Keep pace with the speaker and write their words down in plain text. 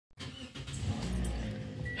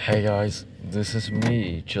Hey guys, this is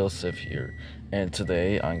me, Joseph here, and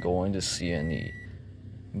today I'm going to CNE.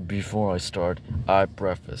 Before I start, I have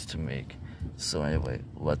breakfast to make. So anyway,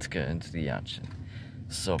 let's get into the action.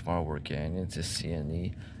 So far we're getting into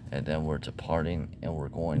CNE, and then we're departing and we're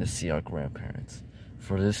going to see our grandparents.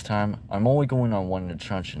 For this time, I'm only going on one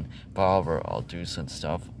attraction, but however, I'll do some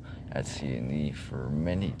stuff at CNE for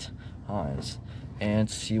many times and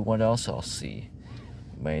see what else I'll see.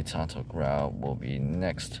 May Tonto Ground will be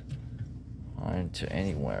next time to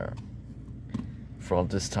anywhere. For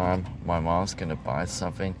this time, my mom's gonna buy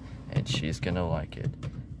something and she's gonna like it.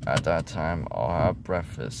 At that time, I'll have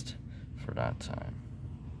breakfast for that time.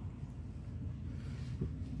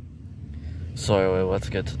 So anyway, let's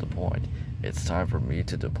get to the point. It's time for me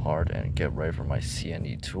to depart and get ready for my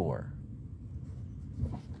CNE tour.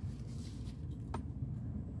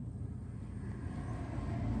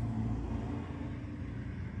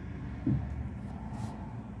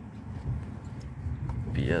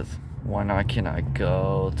 Because why not can I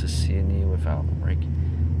go to CNE without breaking,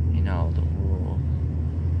 the rule?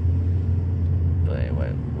 But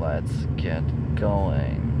anyway, let's get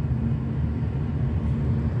going.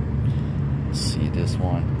 See this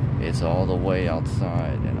one? It's all the way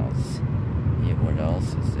outside, and I'll see what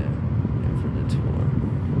else is there for the tour.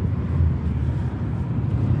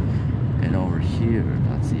 And over here,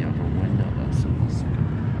 that's the upper window that's supposed to go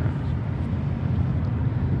around.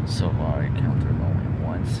 So far, I encountered only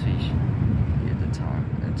one station at a time,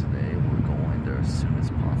 and today we're going there as soon as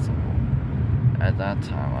possible. At that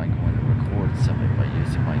time, I'm going to record something by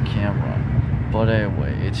using my camera. But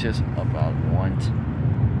anyway, it's just about one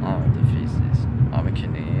the faces. I'm a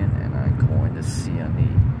Canadian, and I'm going to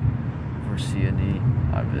CNE. For CNE,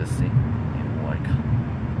 I'm visiting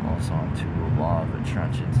also onto a lot of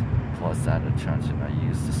attractions, plus that attraction I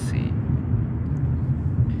used to see.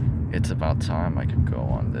 It's about time I could go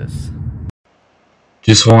on this.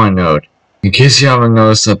 Just one note, in case you haven't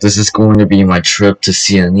noticed that this is going to be my trip to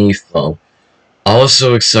CNE film, I was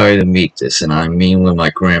so excited to meet this, and I'm meeting with my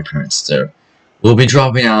grandparents there. We'll be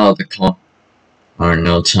dropping out of the car in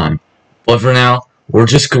no time, but for now, we're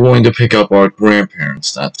just going to pick up our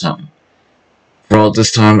grandparents that time. For all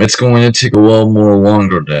this time, it's going to take a little more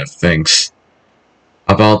longer than things.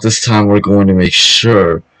 About this time, we're going to make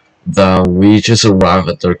sure that we just arrive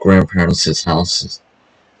at their grandparents' houses,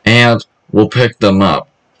 and we'll pick them up,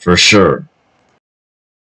 for sure.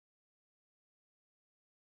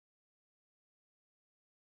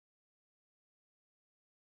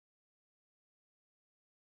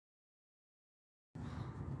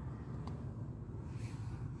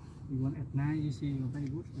 At night you see very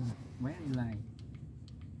good, very light.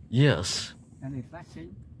 Yes. And it's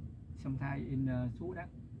flashing sometimes in the suit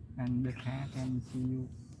and the car can see you.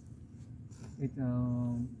 It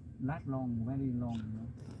last long, very long,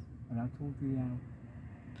 around 2 p.m.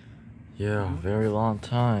 Yeah, very long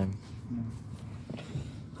time.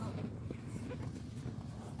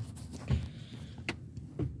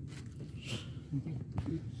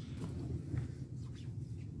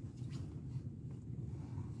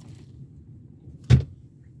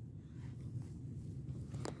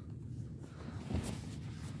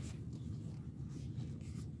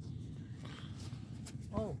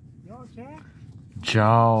 Oh, your chair?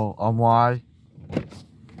 Chào, ông ngoại.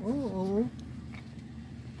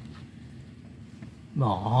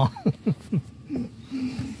 Bỏ.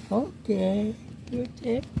 Okay, good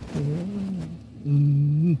tip.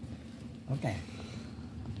 Okay.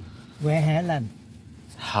 Where Helen?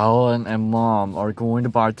 Helen and Mom are going to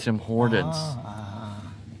buy Tim Hortons.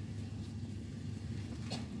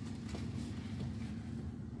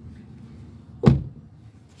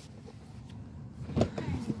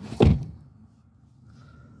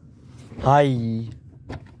 Hi.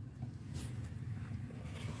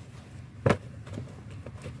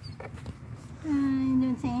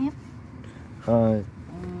 Hi, Sept. Hi.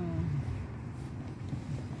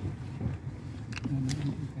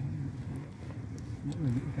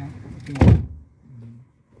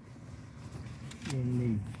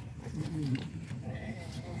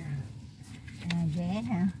 Ghé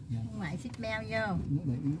hả? Ngoại xích beo vô.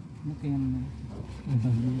 Nó kem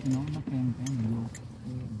nó kem cái mình vô.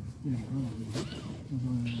 Cái này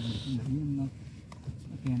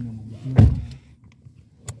nó kem rồi một chưa.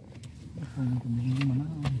 Không còn nhưng mà nó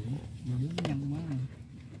vừa đứng nhanh quá.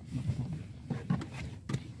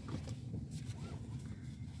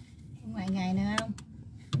 Ngoại ngày nữa không?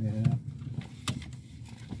 Dạ.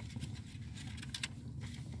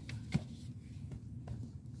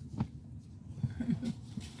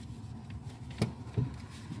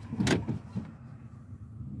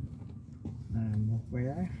 Một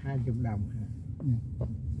vé 20 đồng. nó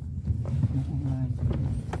online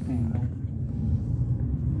càng lâu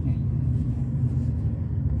càng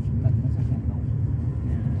tận nó sẽ càng lâu.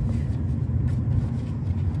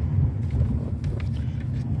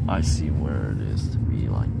 I see where it is to be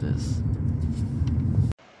like this.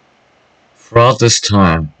 Throughout this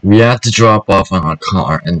time, we had to drop off on our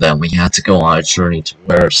car and then we had to go on a journey to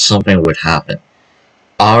where something would happen.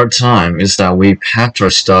 Our time is that we packed our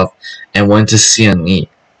stuff and went to CNE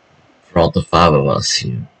for all the 5 of us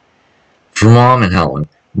here. For Mom and Helen,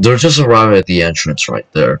 they're just arriving at the entrance right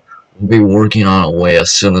there. We'll be working on our way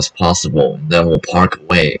as soon as possible and then we'll park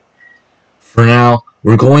away. For now,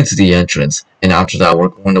 we're going to the entrance and after that we're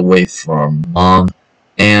going to wait for our mom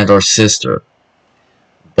and our sister.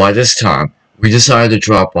 By this time, we decided to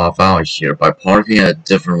drop off out here by parking at a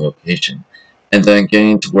different location, and then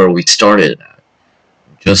getting to where we started at.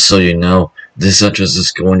 Just so you know, this entrance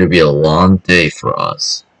is going to be a long day for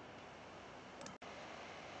us.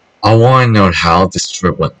 I want to note how this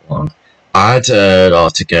trip went long. I had to edit it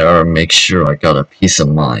all together and make sure I got a peace of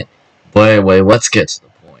mind. But anyway, let's get to the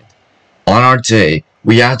point. On our day,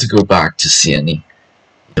 we had to go back to CNE,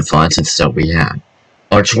 the functions that we had.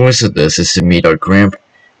 Our choice of this is to meet our grandparents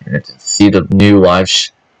and to see the new live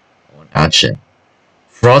show in action.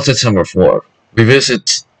 Throughout September 4th, we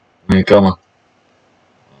visit Megama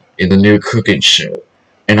in the new cooking show,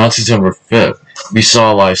 and on September 5th, we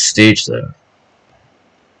saw a live stage there.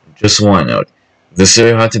 Just one note, this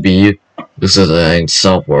year had to be visiting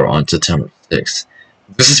somewhere on September 6th.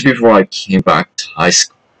 This is before I came back to high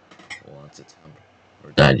school on September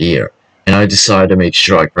that year, and I decided to make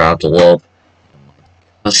sure I grabbed a little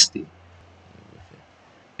custody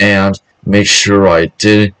and make sure I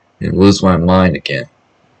didn't lose my mind again.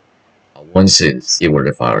 I wouldn't say the C word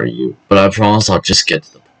if I were you, but I promise I'll just get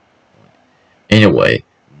to the point. Anyway,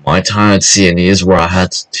 my time at CNE is where I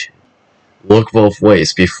had to look both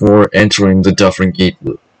ways before entering the different gate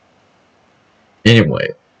loop. Anyway,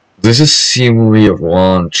 this is seemingly a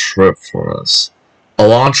long trip for us. A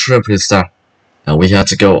long trip is that we had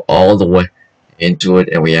to go all the way into it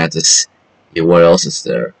and we had to see what else is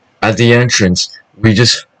there. At the entrance, we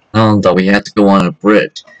just found that we had to go on a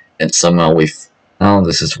bridge, and somehow we found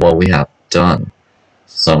this is what we have done.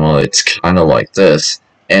 Somehow it's kinda like this,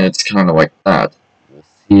 and it's kinda like that. We'll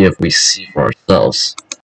see if we see for ourselves.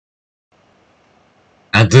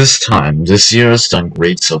 At this time, this year has done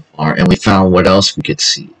great so far, and we found what else we could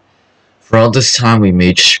see. Throughout this time, we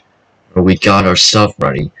made sure we got our stuff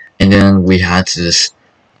ready, and then we had to decide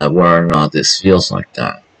whether or not this feels like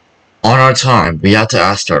that. On our time, we had to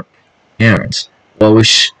ask our parents what we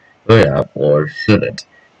should have or shouldn't,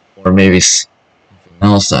 or maybe something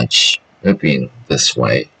else that should be this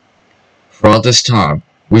way. Throughout this time,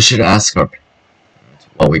 we should ask our parents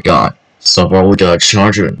what we got. So far, we got a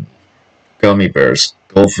charger, gummy bears,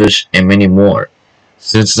 goldfish, and many more.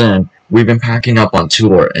 Since then, we've been packing up on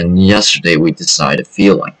tour, and yesterday we decided to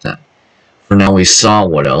feel like that. For now, we saw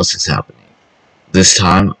what else is happening. This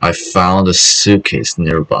time, I found a suitcase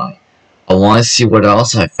nearby. I want to see what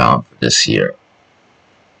else I found for this year.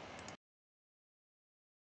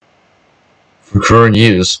 For current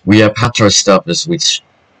use, we have packed our stuff as we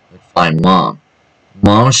would find Mom.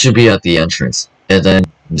 Mom should be at the entrance, and then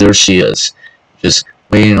there she is, just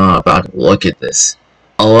waiting on about to look at this.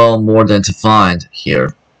 A little more than to find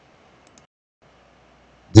here.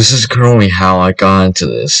 This is currently how I got into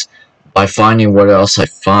this, by finding what else I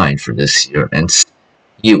find for this year and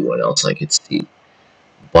see what else I could see.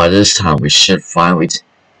 By this time we should finally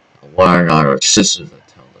whether or not our sisters have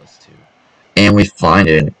told us to. And we find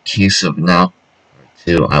it in a case of now or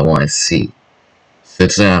two I want to see.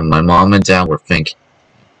 Since then, my mom and dad were thinking,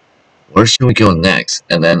 where should we go next?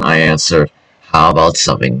 And then I answered, how about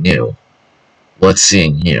something new? Let's see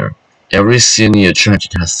in here. Every CNE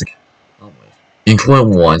attraction has to come with,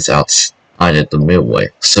 including ones outside at the midway,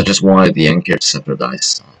 such as one at the Enercare Center that I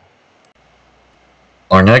saw.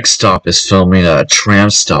 Our next stop is filming at a tram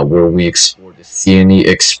stop where we explore the CNE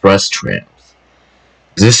Express trams.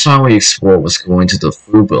 This time we explored was going to the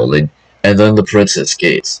food building and then the Princess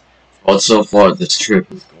Gates. But so far this trip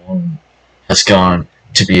has gone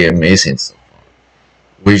to be amazing so far.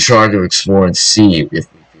 We try to explore and see if we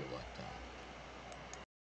feel like that.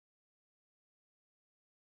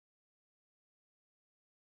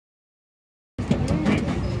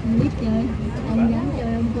 Biết chơi, ông dám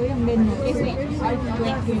chơi ông cưới ông Đinh một cái quẹt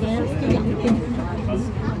gì đó cái giọng Đinh.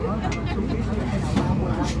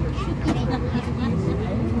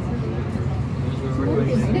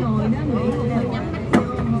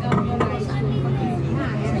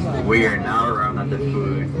 We are now around at the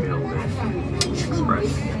food building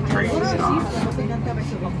express train stop.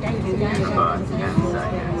 10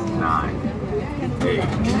 seconds. 9, 8,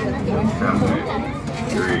 7,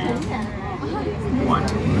 3, 1.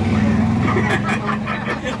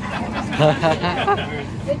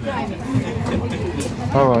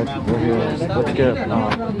 Alright, we're here. Let's get now.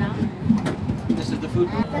 This is the food.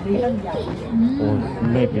 Or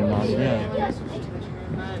maybe not yet.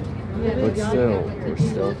 But still, we're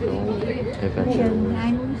still going eventually.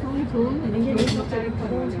 Ai muốn xuống xuống thì đi xuống.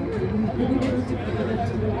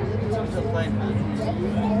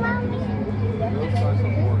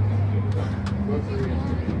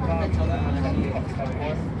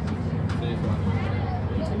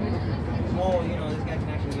 Oh, you know, this guy can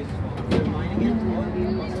actually use his phone. Mine again?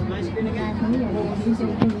 Also my screen again?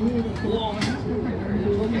 Whoa,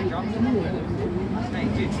 okay, drop it. Hey,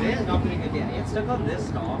 dude, today has not been a good day. I get stuck on this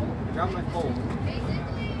stop. I dropped my phone.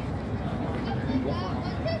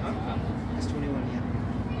 It's 21, yeah.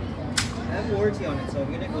 I have warranty on it, so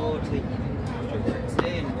I'm gonna go to the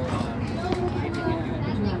today and go on.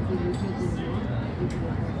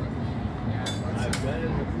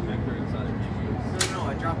 No,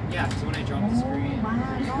 I dropped, yeah, because when I dropped the screen.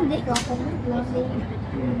 Đi con không biết lên đi.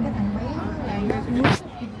 Cái thằng bé là nó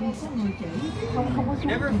có người chỉ không có You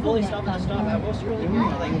never fully stop at the stop. I was scrolling here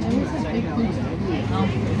for like 2 seconds.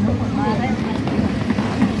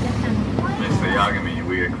 Mr. Yagami,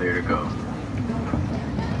 we are clear to go.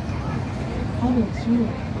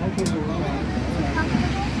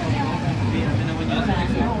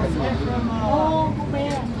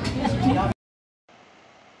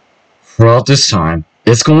 Throughout this time,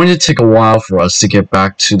 it's going to take a while for us to get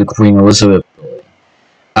back to the Queen Elizabeth building,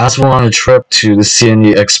 as we're on a trip to the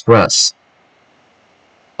CNE Express.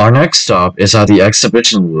 Our next stop is at the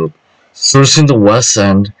exhibition loop, through the west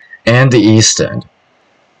end and the east end.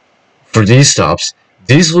 For these stops,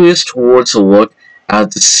 these lead us towards a look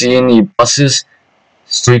at the CNE buses,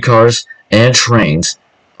 streetcars, and trains,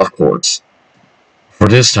 of course. For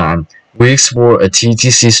this time, we explore a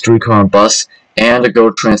TTC streetcar and bus and a Go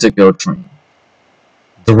Transit Go train.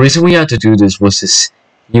 The reason we had to do this was to see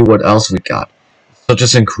what else we got, such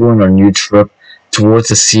as including our new trip towards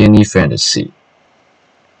the CNE Fantasy.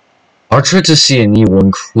 Our trip to CNE will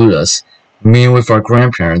include us meeting with our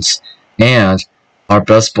grandparents and our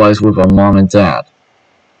best buds with our mom and dad.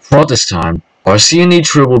 Throughout this time, our CNE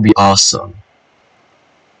trip will be awesome.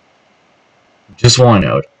 Just one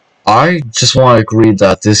note, I just want to agree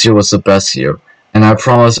that this year was the best year, and I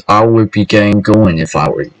promise I would be getting going if I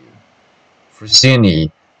were you. For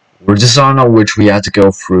CNE, we're deciding on which we had to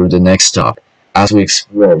go through the next stop as we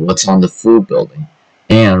explore what's on the food building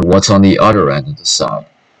and what's on the other end of the side.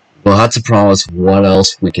 We'll have to promise what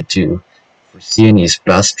else we could do for CNE's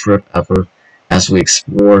best trip ever as we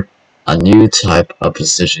explore a new type of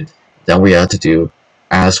position that we had to do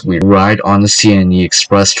as we ride on the CNE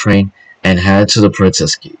Express train and head to the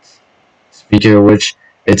Princess Gates. Speaking of which,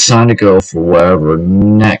 it's time to go for whatever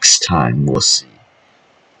next time we'll see.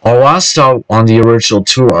 Our last stop on the original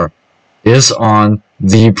tour is on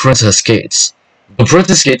the Princess Gates. The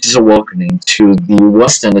Princess Gates is a welcoming to the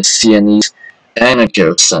west end of CNE's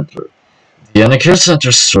Enercare Center. The Enercare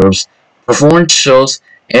Center serves performance shows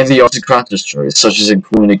and the arts and crafts industry, such as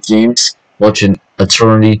including the games, watching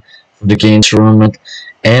Eternity for the game tournament,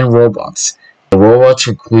 and robots. The robots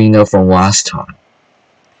were cleaned up from last time.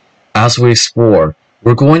 As we explore,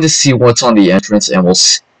 we're going to see what's on the entrance and we'll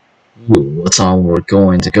see what's on we're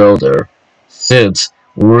going to go there, since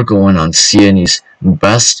we're going on CNE's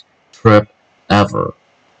best trip ever.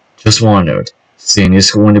 Just one note, CNE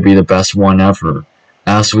is going to be the best one ever,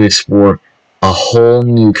 as we explore a whole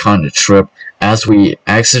new kind of trip as we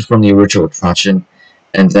exit from the original attraction,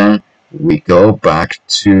 and then we go back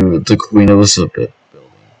to the Queen Elizabeth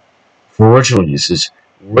building. For original users,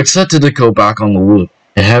 we're excited to go back on the loop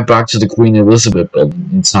and head back to the Queen Elizabeth building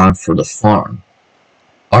in time for the farm.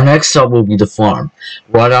 Our next stop will be the farm,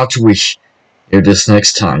 right after we hear this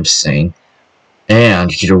next time saying,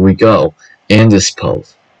 and here we go, in this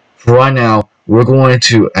pose. For right now, we're going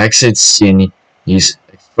to exit CNE's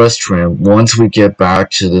express train once we get back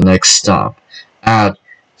to the next stop, at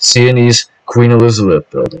CNE's Queen Elizabeth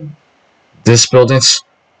building. This building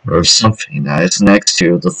serves something that is next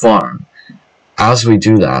to the farm. As we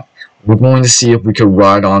do that, we're going to see if we can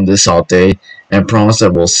ride on this all day and promise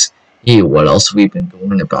that we'll see what else we've been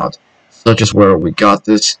going about, such as where we got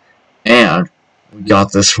this, and we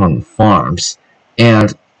got this from the farms,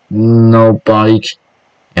 and nobody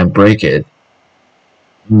can break it.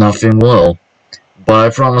 Nothing will. But I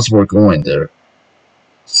promise we're going there.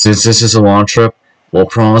 Since this is a long trip, we'll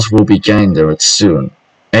promise we'll be getting there soon.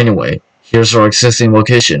 Anyway, here's our existing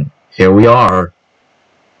location. Here we are.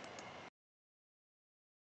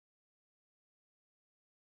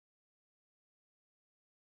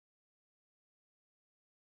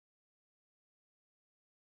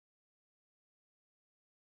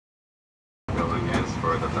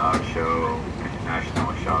 dog show,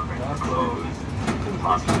 international shopping for clothes,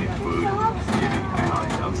 possibly food, even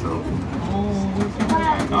highlights also.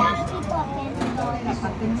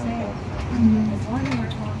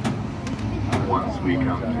 Once we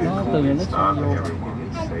come to the clean stop, everyone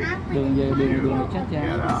is safe to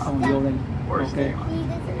get out or stay on.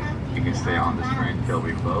 You can stay on this train till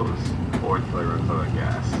we close, or till we run out of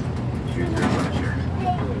gas. Choose your pleasure.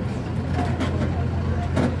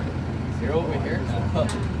 You're over here?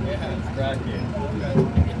 Yeah, it's cracking.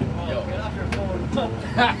 Yo, get off your phone.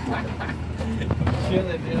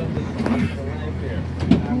 Chilling, you know, just right here.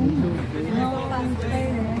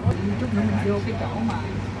 Vô cái chỗ mà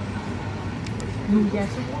nuôi gia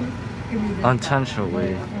súc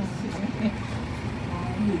Unintentionally.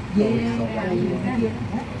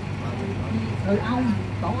 rồi ong,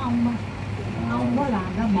 tổ ong mà ong đó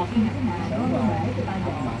làm ra một cái mà nó để cho ta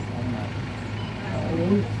dò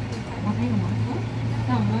nó thấy không ạ?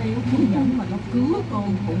 Con nó yếu kiên nhẫn mà nó cứa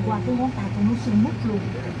con bụng qua cái ngón tay con nó sưng mất luôn.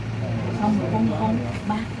 Xong rồi con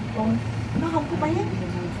ba con nó không có bé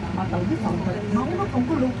mà từ cái phần thịt máu nó không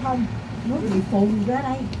có lưu thông, nó bị phù ra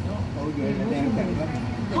đây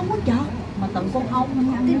không có chọt mà từ con ong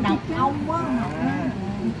cái độc ong quá mà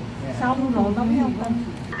xong rồi tao biết không con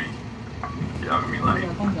giờ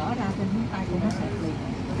con gỡ ra trên ngón tay con nó sẹt liền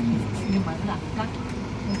nhưng mà nó đặt cắt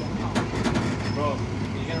nó vẫn còn. Bro, you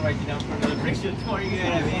gonna write it down for another picture tour? You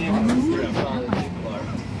gonna have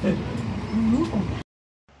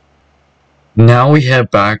Now we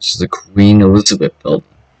head back to the Queen Elizabeth building,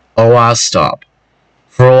 our last stop.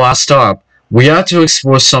 For our last stop, we have to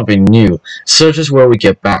explore something new, such as where we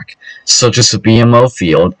get back, such as the BMO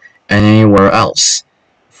field, and anywhere else.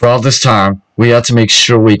 For all this time, we have to make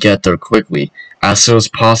sure we get there quickly, as soon as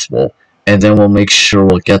possible, and then we'll make sure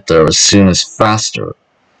we'll get there as soon as faster.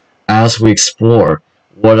 As we explore,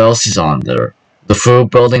 what else is on there? The food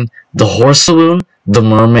building, the horse saloon, the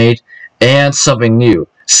mermaid, and something new,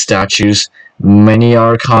 statues, many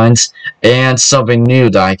other kinds, and something new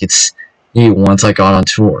that I could see once I got on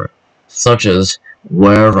tour, such as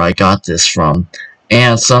where I got this from,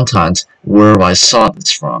 and sometimes where I saw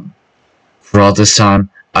this from. For all this time,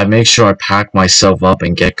 I make sure I pack myself up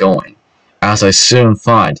and get going, as I soon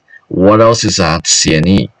find what else is at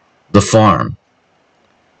CNE, the farm.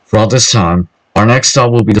 For all this time, our next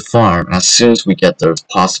stop will be the farm as soon as we get there as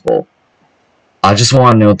possible. I just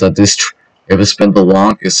want to note that this trip has been the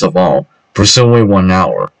longest of all, presumably 1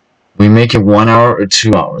 hour. We make it 1 hour or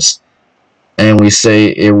 2 hours, and we say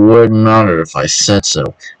it wouldn't matter if I said so,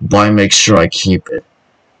 but I make sure I keep it.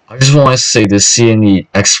 I just want to say this CNE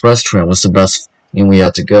express train was the best thing we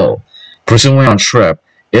had to go. Presumably on trip,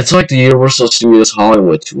 it's like the Universal Studios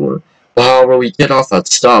Hollywood tour, but however we get off at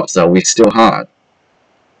stops that we still had.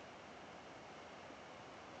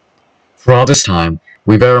 For all this time,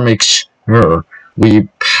 we better make sure we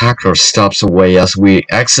pack our stops away as we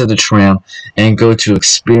exit the tram and go to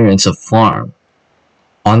experience a farm.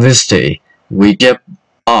 On this day, we get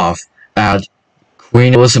off at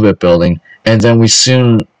Queen Elizabeth building and then we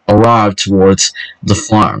soon arrive towards the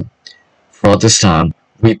farm. For all this time,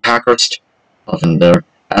 we pack our stuff in there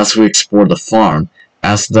as we explore the farm,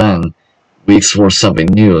 as then we explore something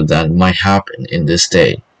new that might happen in this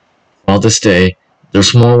day. For all this day,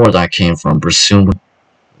 there's more where that came from, presumably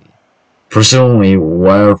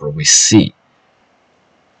wherever we see.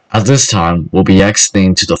 At this time, we'll be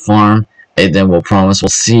exiting to the farm, and then we'll promise we'll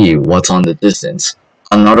see what's on the distance.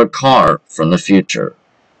 Another car from the future.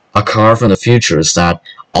 A car from the future is that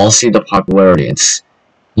I'll see the popularity and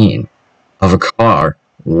scene of a car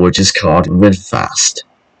which is called VinFast.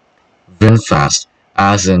 VinFast,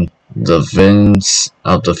 as in the Vins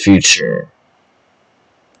of the future.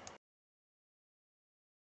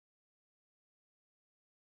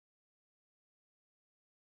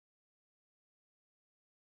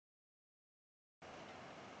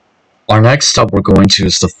 Our next stop we're going to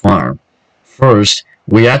is the farm. First,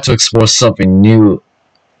 we have to explore something new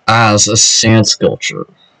as a sand sculpture,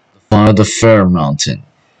 the front of the Fair Mountain.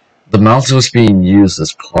 The mountain was being used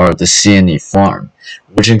as part of the CNE farm,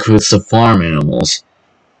 which includes the farm animals,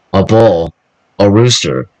 a bull, a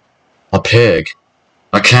rooster, a pig,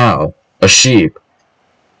 a cow, a sheep,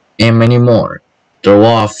 and many more. There are a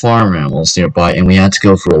lot of farm animals nearby and we had to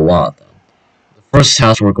go through a lot of them. The first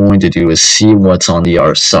task we're going to do is see what's on the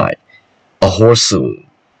other side. A horse saloon.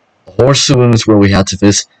 A horse saloon is where we had to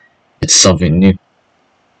visit. It's something new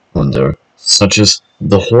on there, such as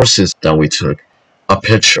the horses that we took a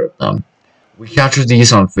picture of them. We captured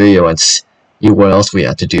these on video and see what else we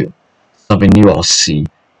had to do. Something new I'll see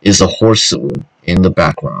is a horse saloon in the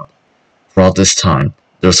background. For all this time,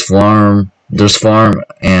 there's farm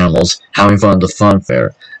animals having fun at the fun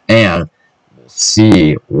fair, and we'll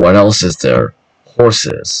see what else is there.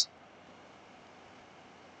 Horses.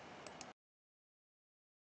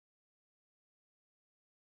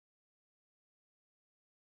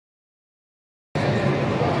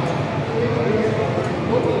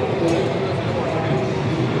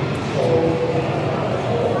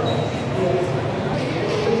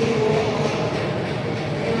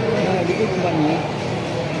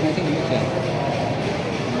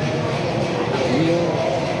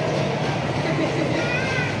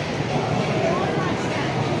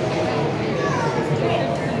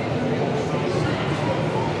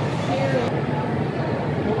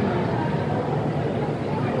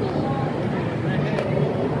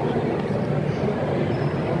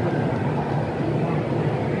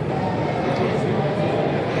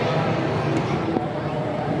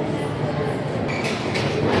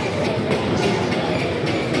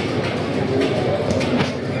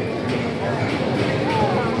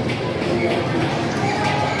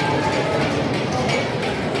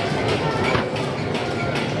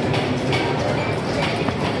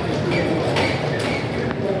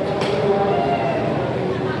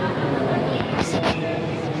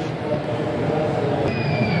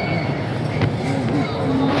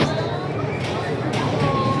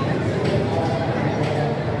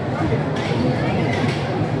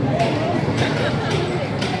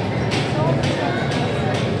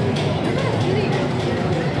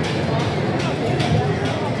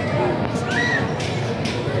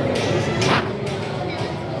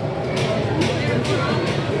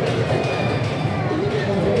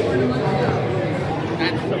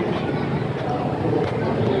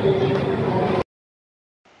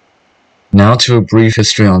 Now to a brief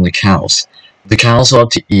history on the cows. The cows love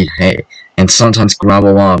to eat hay, and sometimes grab a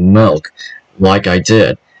lot of milk, like I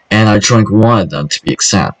did, and I drank one of them to be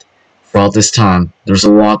exact. Throughout this time, there's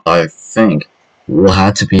a lot that I think will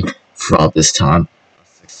have to be, throughout this time, a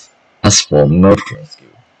successful milk rescue.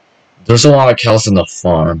 There's a lot of cows in the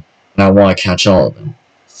farm, and I want to catch all of them,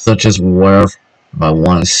 such as wherever I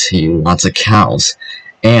want to see lots of cows,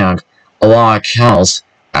 and a lot of cows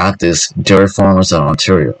at this dairy farmers in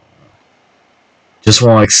Ontario. Just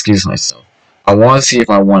want to excuse myself. I want to see if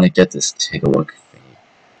I want to get this take a look thingy.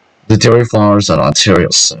 The dairy farmers at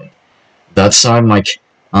Ontario site. That side might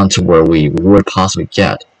onto where we would possibly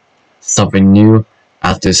get something new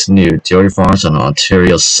at this new dairy farmers at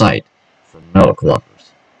Ontario site for milk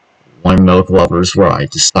lovers. One milk lovers where I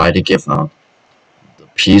decide to give out the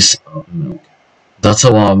piece of milk. That's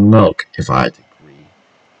a lot of milk if I had to agree.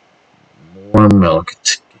 More milk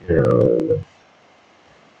to give.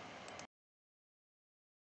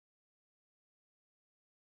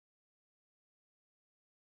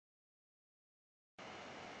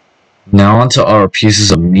 Now onto our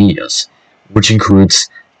pieces of medias, which includes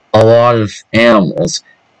a lot of animals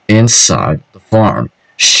inside the farm,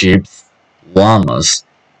 sheep, llamas,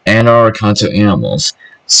 and other kinds of animals,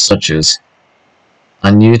 such as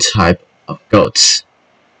a new type of goats.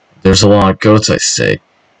 There's a lot of goats, I say,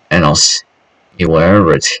 and I'll see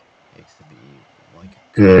wherever it takes to be like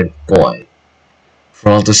a good boy. For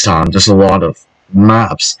all this time, there's a lot of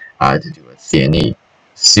maps I had to do at CNE.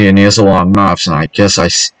 CNE has a lot of maps, and I guess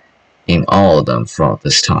I've seen all of them throughout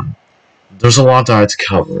this time. There's a lot that I had to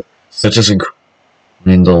cover, such as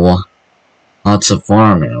including the lots of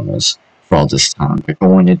farm animals for all this time by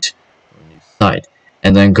going into a new site,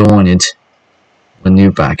 and then going into a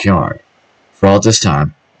new backyard. For all this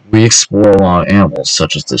time, we explore a lot of animals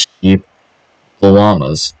such as the sheep, the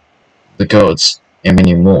llamas, the goats, and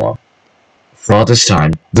many more. For all this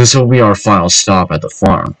time, this will be our final stop at the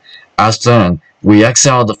farm. As then, we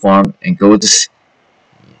exit out of the farm and go to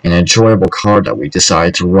an enjoyable car that we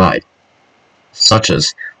decide to ride, such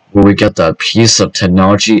as where we get that piece of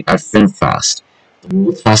technology at FinFast, the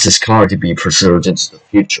world's fastest car to be preserved into the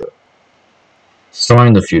future. Starting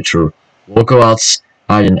in the future, we'll go outside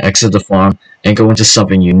and exit the farm and go into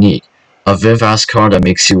something unique, a VinFast car that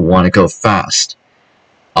makes you want to go fast.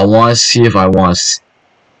 I want to see if I want to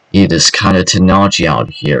see this kind of technology out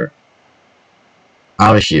here.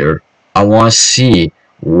 I want to see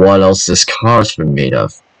what else this car's been made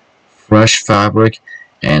of. Fresh fabric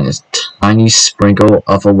and a tiny sprinkle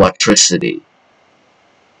of electricity.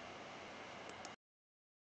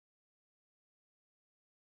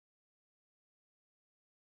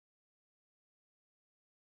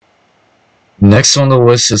 Next on the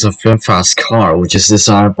list is a VinFast car, which is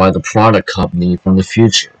designed by the product company from the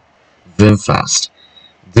future, VinFast.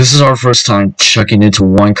 This is our first time checking into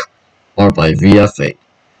one car by VF8.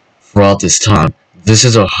 Throughout this time, this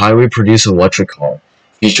is a highly produced electric car,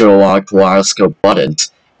 featuring a lot of gyroscope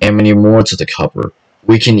buttons and many more to the cover,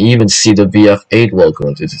 We can even see the VF8 logo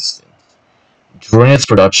in the distance. During its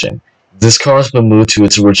production, this car has been moved to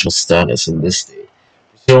its original status in this state,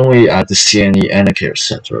 presumably at the CNE Enercare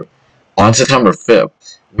Center. On September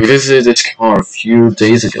 5th, we visited this car a few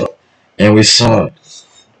days ago, and we saw it.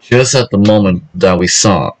 Just at the moment that we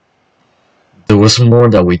saw, there was more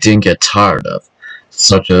that we didn't get tired of,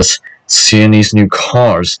 such as CNE's new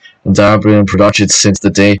cars that have been in production since the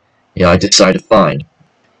day I decided to find.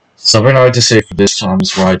 Something I like to say for this time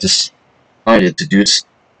is where I decided to do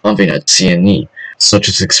something at CNE, such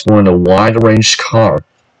as exploring a wide range car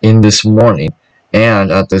in this morning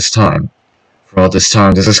and at this time. For all this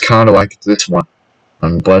time, this is kind of like this one,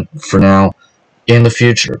 but for now, in the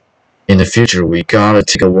future, we gotta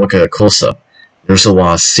take a look at a close-up. There's a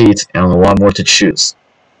lot of seats and a lot more to choose.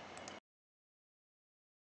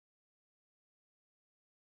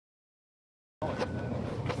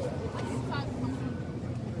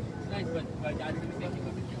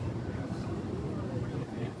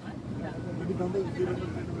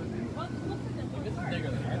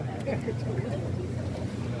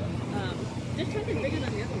 This truck is bigger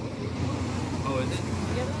than the other one. Oh, is it?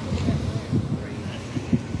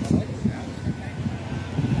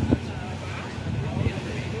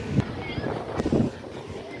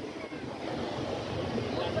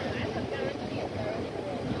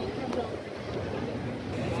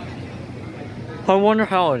 I wonder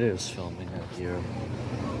how it is filming it here.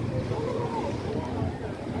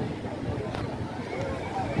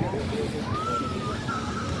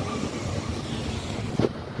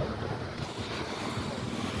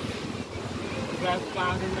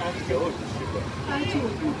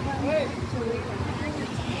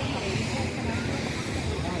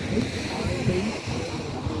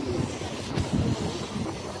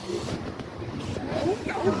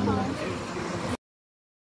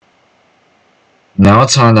 Now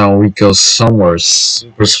it's time that we go somewhere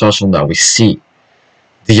super special that we see.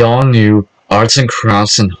 The all-new Arts and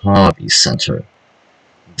Crafts and Hobbies Center.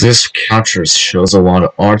 This captures shows a lot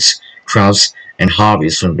of arts, crafts, and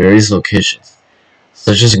hobbies from various locations,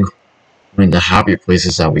 such as including the happy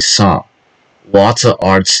places that we saw, lots of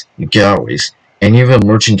arts galleries, and even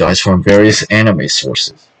merchandise from various anime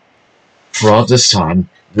sources. Throughout this time,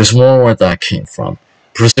 there's more where that came from,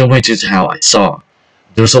 presumably due to how I saw.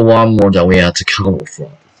 There's a lot more that we had to cover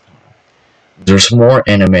from. There's more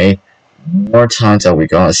anime, more times that we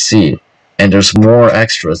gotta see, and there's more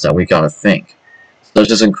extras that we gotta think,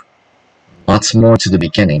 such as lots more to the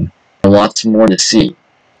beginning, and lots more to see.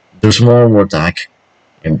 There's more where that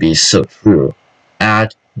can be so true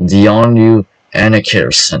at the all-new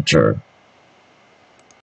Enercare Center.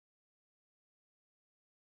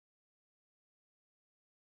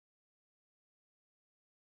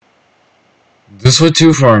 This would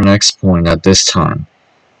do for our next point at this time.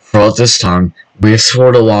 Throughout this time, we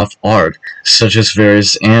explored a lot of art, such as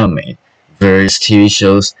various anime, various TV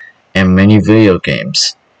shows, and many video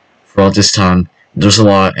games. Throughout this time, there's a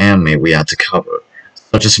lot of anime we had to cover,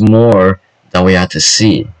 such as more that we had to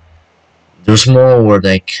see. There's more where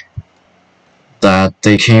that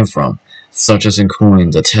they came from, such as including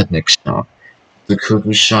the Technic Shop, the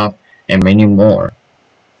Cuckoo Shop, and many more.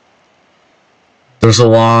 There's a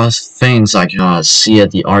lot of things I gotta see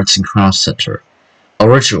at the Arts and Crafts Center.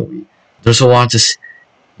 Originally, there's a lot to see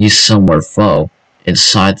somewhere though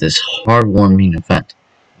inside this heartwarming event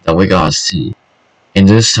that we gotta see. In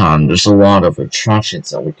this time, there's a lot of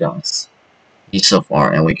attractions that we gotta see so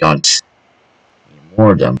far, and we gotta see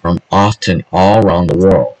more of them from often all around the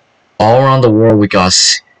world. All around the world, we gotta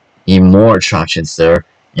see more attractions there,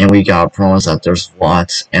 and we gotta promise that there's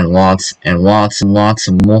lots and lots and lots and lots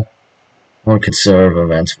of more conservative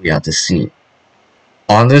events we have to see.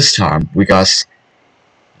 On this time, we got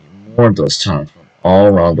more of those times from all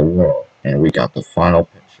around the world, and we got the final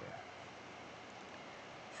picture.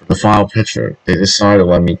 For the final picture, they decided to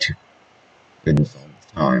let me do this all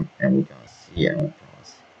the time, and we got to see it.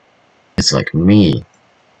 It's like me,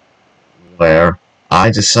 where I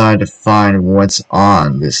decided to find what's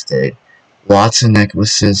on this day. Lots of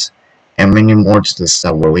necklaces, and many more to this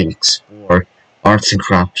set where we explore arts and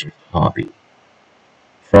crafts hobby.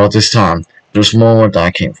 Throughout this time, there's more where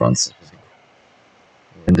that came from,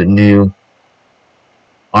 in the new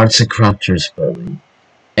Arts and Crafters building,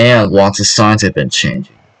 and lots of signs have been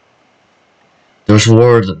changing. There's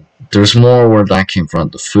more where that came from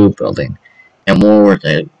the food building, and more where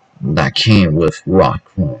that came with rock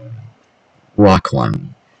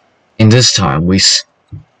climbing. In this time, we saw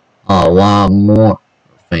a lot more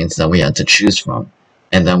things that we had to choose from,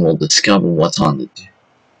 and then we'll discover what's on the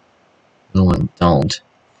do and don't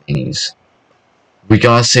thingies. We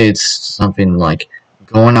gotta say it's something like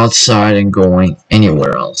going outside and going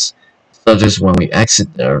anywhere else, such as when we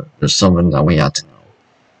exit there's something that we have to know.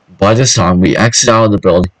 By this time, we exit out of the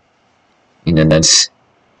building, and then it's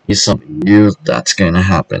something new that's going to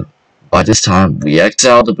happen. By this time, we exit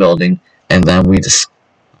out of the building, and then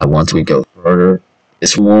once we go further,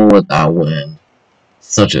 it's more without wind,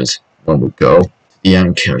 such as when we go to the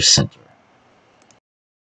Enercare Center.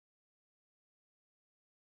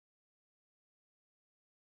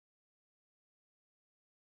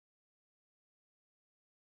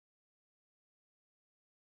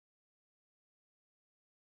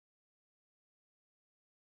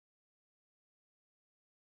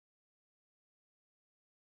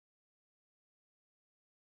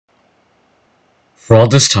 For all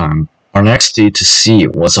this time, our next day to see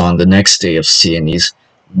was on the next day of CNE's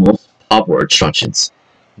most popular attractions.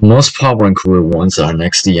 Most popular included ones that are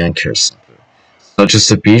next to the Enercare Center, such as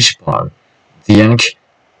the beach bar, the Enercare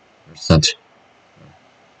Center,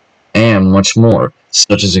 and much more,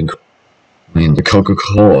 such as the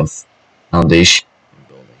Coca-Cola Foundation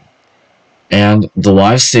building, and the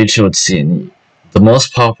live stage show at CNE. The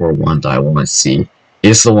most popular one that I want to see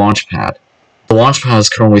is the launch pad. The launch pad is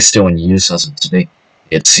currently still in use as of today.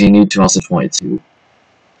 It's CNE 2022.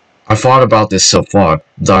 I thought about this so far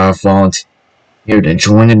that I have volunteered and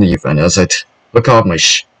joined in the event as I took off my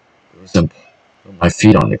shoes and put my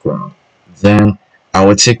feet on the ground. Then I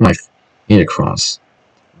would take my feet across.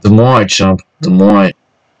 The more I jump, the more I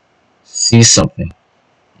see something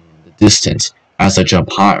in the distance as I jump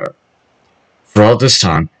higher. For all this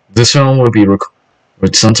time, this film will be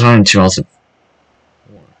recorded sometime in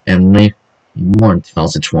 2004 and maybe more in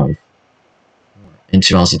 2020. In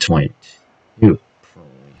 2022, probably,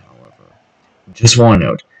 however. Just one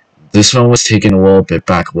note, this one was taken a little bit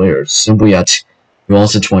back later, simply at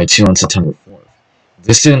 2022 on September 4th.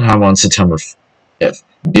 This didn't have on September 5th,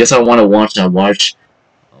 because I want to watch that large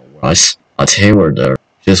a Taylor there,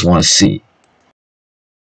 just want to see.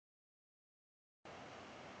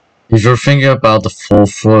 If you're thinking about the full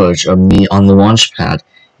footage of me on the launch pad,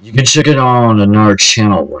 you can check it out on another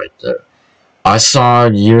channel right there. I saw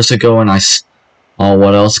it years ago and I saw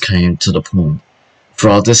what else came to the point.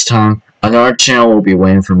 Throughout this time, another channel will be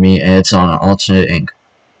waiting for me and it's on an alternate angle.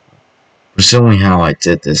 Presuming how I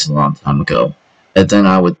did this a long time ago. And then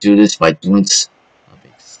I would do this by doing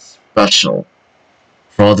something special.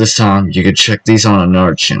 For all this time, you can check these on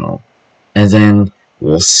another channel. And then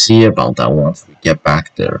we'll see about that once we get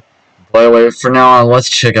back there. By the way, for now on, let's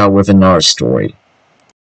check out with another story.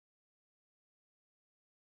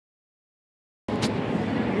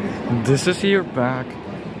 This is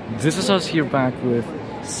us here back with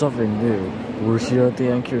something new. We're here at the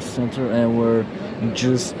Enercare Center and we're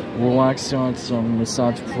just relaxing on some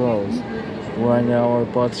massage pros. Right now our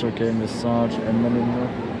butts are getting massaged and many more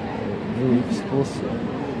weeks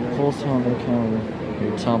post on the counter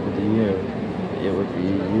at the top of the year. It would be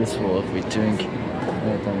useful if we didn't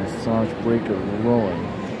get the massage breaker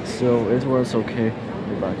rolling. So it was okay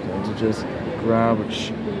back then to just grab a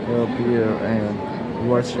beer and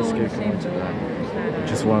let's just get going to that.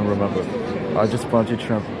 Just want to remember, I just bungee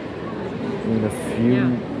jumped in a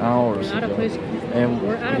few hours ago, and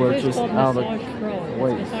we're just out of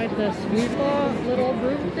wait. Beside the sweet little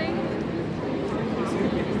room thing.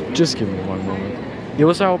 Just give me one moment. It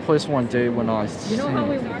was our place one day when I You know how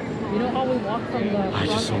we walk from the I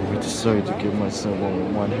just always decided to give myself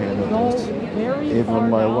only one hand at go this. very Even far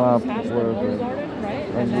my down lap past the were rose garden, right?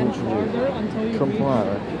 And then unusually further until you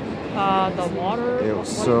comply. reach the water. It was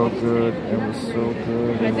so good. It was so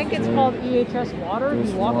good. I think it's called EHS water.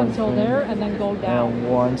 You walk until there and then go down. And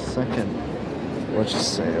 1 second. Let's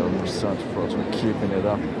just say our massage pros were keeping it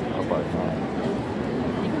up by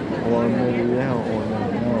 5. Or maybe yeah, or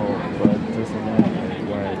no, but it doesn't matter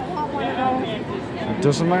anyway. It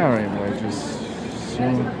doesn't matter anyway, just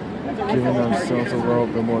giving ourselves a little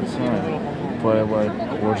bit more time. But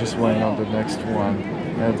like, we're just waiting on the next one,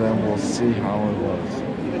 and then we'll see how it was.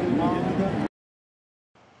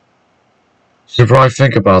 Should probably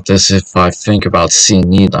think about this if I think about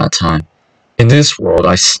CNE that time. In this world,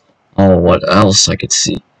 I saw what else I could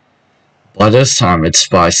see. By this time, it's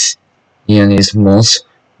by CNE's most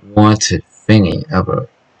wanted thingy ever.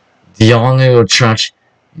 The all-new attraction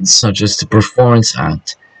such as the performance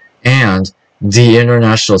act, and the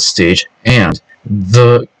international stage, and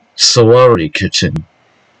the celebrity kitchen.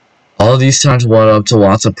 All these times led up to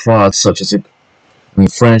lots of products such as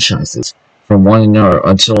franchises from one another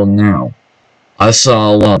until now. I saw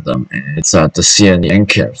a lot of them, and it's at the CNE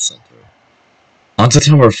Enercare Center. On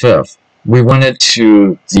September 5th, we went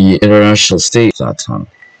into the international stage that time.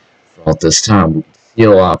 Throughout this time, we could see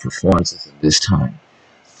a lot of performances at this time,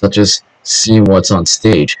 such as see what's on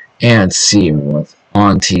stage, and see what's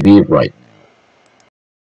on TV right now.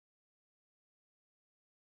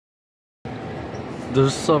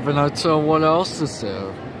 There's something I tell what else is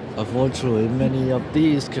there. Unfortunately, many of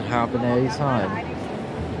these could happen at any time.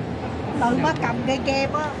 Tự bắt cầm cây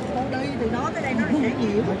kem á, con đi từ đó tới đây nó sẽ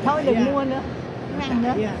nhiều. Thôi đừng mua nữa, không ăn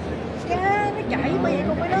nữa. Chứ nó chảy bây giờ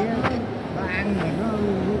con mới đó. Nó ăn mà nó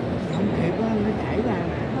không kịp á, nó chảy ra.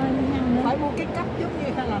 Thôi không ăn nữa. Phải mua cái cấp chút như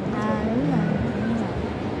ta làm. À đúng rồi.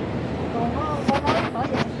 Con nói khỏi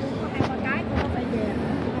về, con ăn con cái con phải về.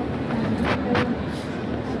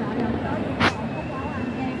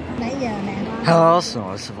 Nãy giờ nè. How else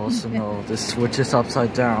am I supposed to know this switch is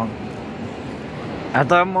upside down? At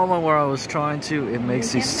that moment where I was trying to, it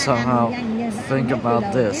makes you somehow think about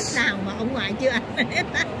this.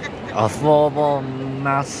 A football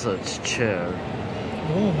massage chair.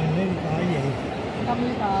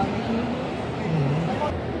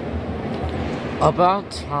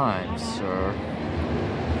 About time, sir.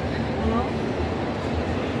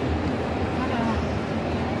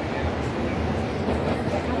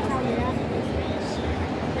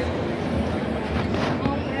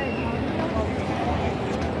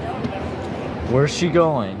 Where's she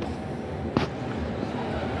going?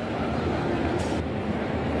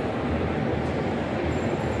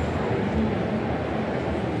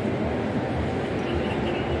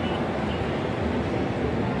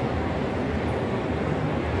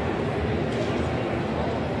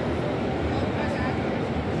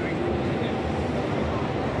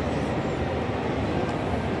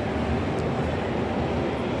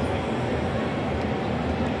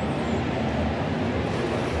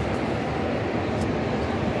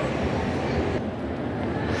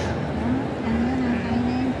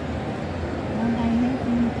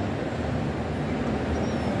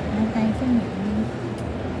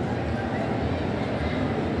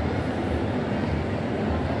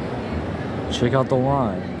 Check out the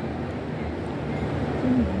line.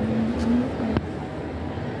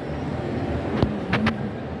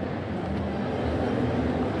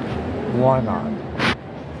 Why not?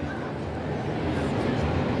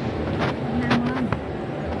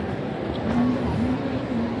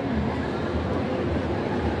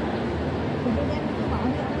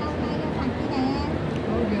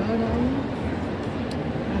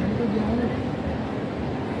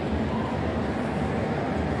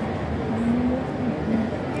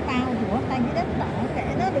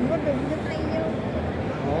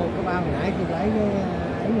 Cái bao hồi nãy tôi lấy cái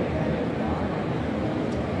ấy được.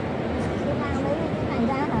 Cái bao lấy cái này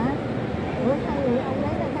ra hả? Ủa sao vậy? Ông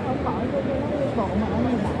lấy ra sao ông bỏ vô cái bộ mà ông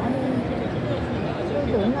này bỏ đi. Tôi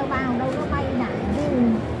tưởng nó bao đâu nó bay nặng chứ.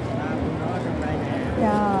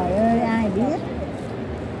 Trời ơi ai biết.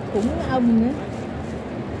 Cũng ông nữa.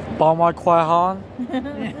 Bao mai khoai hon.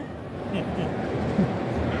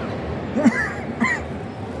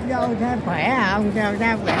 Sao sao khỏe không?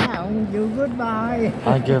 Sao khỏe không? You good boy.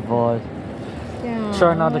 I'm good boy.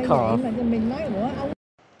 Try not to cough.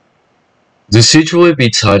 The seats will be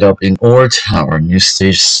tied up in our tower new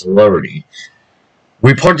stage celebrity.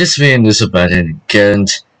 We participate in this event and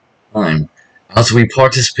get time as we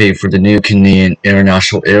participate for the new Canadian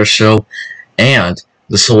International Air Show and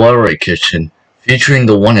the Celebrity Kitchen featuring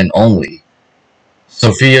the one and only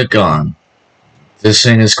Sophia Gone. This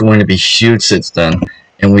thing is going to be huge since then,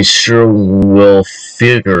 and we sure will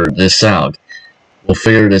figure this out. We'll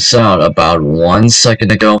figure this out about 1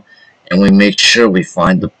 second ago, and we make sure we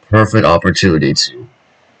find the perfect opportunity to.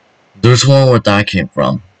 There's one where that came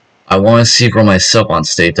from. I want to see for myself on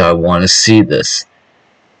stage that I want to see this.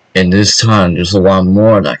 And this time, there's a lot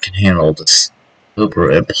more that can handle this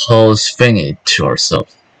super imposed thingy to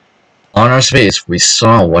ourselves. On our space, we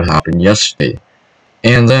saw what happened yesterday,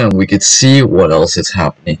 and then we could see what else is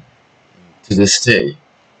happening to this day.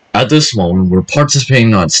 At this moment, we're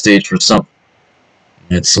participating on stage for something.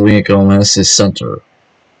 It's Selena Gomez's center.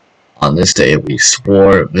 On this day, we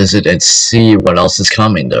explore, visit, and see what else is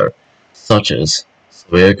coming there, such as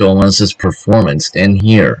Selena Gomez's performance in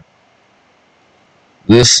here.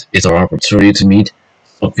 This is our opportunity to meet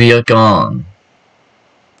Sophia Gone.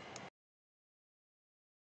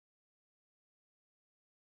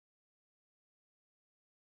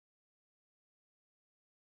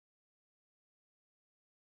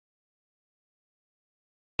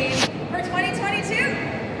 For 2022.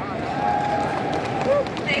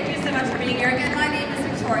 Thank you so much for being here. Again, my name is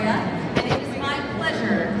Victoria, and it is my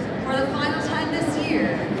pleasure for the final time this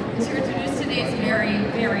year to introduce today's very,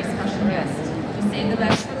 very special guest. We saved the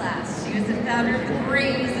best for last. She is the founder of the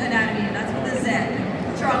Grey's Anatomy, and that's with a Z,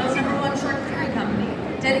 Toronto's #1 charcuterie company,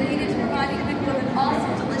 dedicated to providing people with an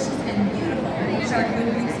awesome, delicious, and beautiful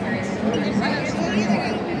charcuterie experience.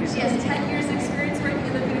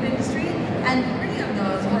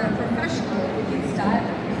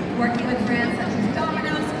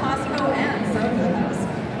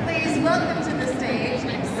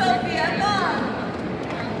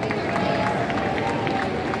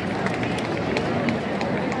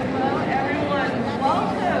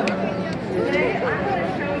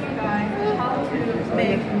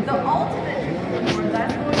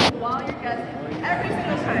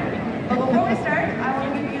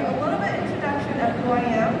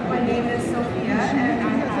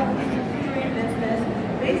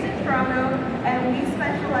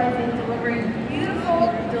 in delivering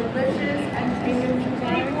beautiful, delicious, and premium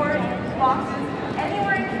charcuterie board boxes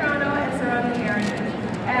anywhere in Toronto and surrounding areas.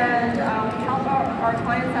 And we help our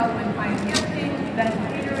clients out with client gifting, event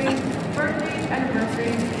catering, birthdays,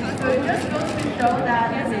 anniversaries. So it just goes to show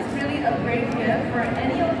that this is really a great gift for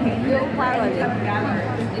any occasion, for any type of gathering.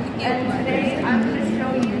 And today I'm going to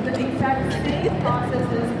show you the exact same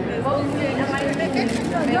processes both me and my team use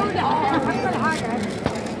to make all our favorites.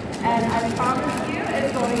 And I promise you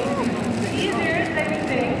it's going to be easier than you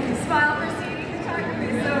think. Smile for seeing the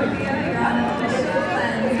photography. So you're on a little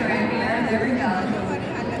lens right here. There we go.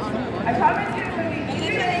 I promise you it's going to be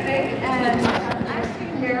easier than you think, and I've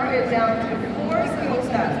actually narrowed it down to 4 simple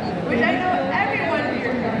steps, which I know everyone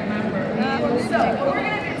here can remember. So what we're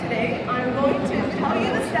going to do today, I'm going to tell you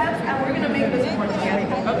the steps, and we're going to make this board together.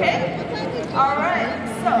 Okay? Alright,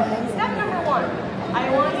 so step number 1. I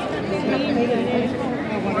want you to think of making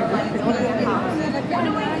a board like building a house. What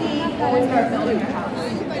do we need when we start building a house?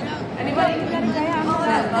 Anybody?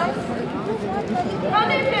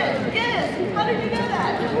 Foundation! Yes! How did you know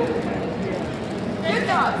that? Good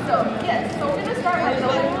job. So, yes, so we're going to start by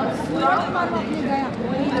building a strong foundation.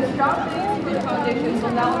 We need a strong base for the foundation, so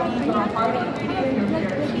that will be your hard ingredients,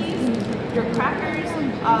 your cheese, your crackers,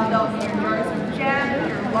 that'll be your jars of jam,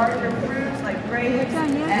 your larger fruits like grapes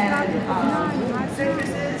and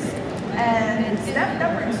citruses. And step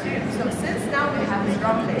number 2, so since now we have a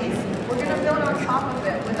strong base, we're going to build on top of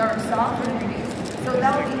it with our soft ingredients. So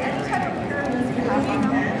that will be any type of pyramids you have on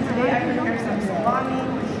hand. Today I prepared some salami,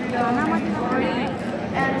 prosciutto, and curry.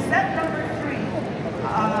 And step number 3,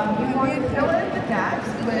 you want to fill in the gaps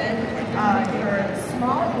with your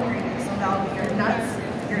small ingredients. So that will be your nuts,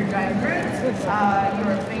 your dried fruits,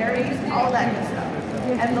 your berries, all that good stuff.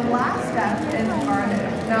 And the last step is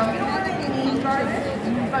garnish. Now, you don't really need garnish,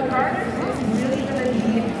 but garnish is really going to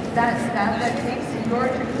be that step that takes your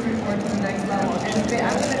charcuterie board to the next level. And today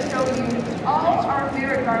I'm going to show you all our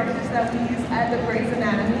favorite garnishes that we use at the Grey's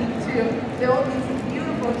Anatomy to build these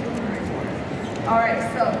beautiful charcuterie boards. Alright,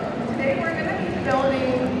 so today we're going to be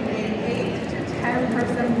building an 8 to 10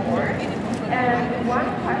 person board. And one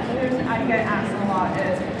question I get asked a lot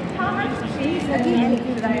is, how much cheese and meat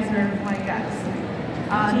should I serve my guests?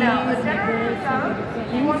 Now, a general rule of thumb,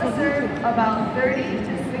 you want to serve about 30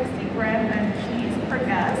 to 60 grams of cheese per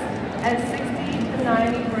guest and 60 to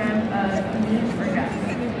 90 grams of meat per guest.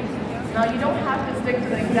 Now, you don't have to stick to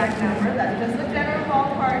the exact number. That's just a general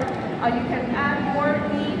ballpark. You can add more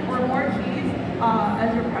meat or more cheese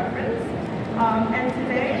as your preference. And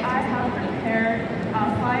today, I have prepared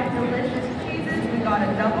 5 delicious cheeses. We got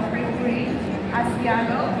a double cream brie,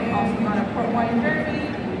 Asiago. We also got a port wine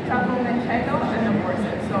derby, truffle manchego, and a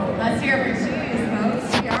Borset. So Let's hear it for cheese,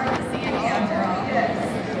 folks. We are the CNE after all. yes.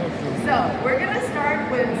 So we're going to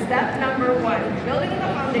start with step number 1, building the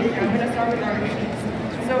foundation. I'm going to start with our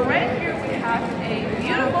cheese. So right here we have a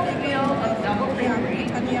beautiful meal of double cream brie.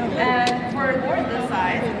 And for board this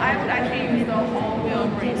size, I would actually use the whole wheel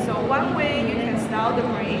brie. So one way you can style the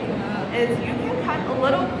brie is you can cut a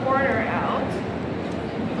little corner out.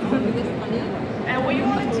 And what you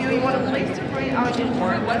want to do, you want to place the brie on the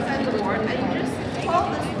board, one side of the board, and you just pull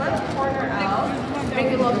this little corner out,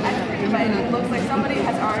 make it look extra inviting. It looks like somebody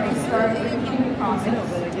has already started the eating process.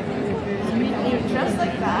 So you can eat just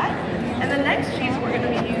like that. And the next cheese we're going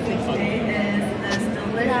to be using today is this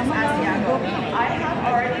delicious Asiago. I have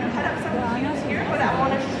already cut up some cubes here, but I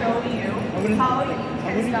want to show you how you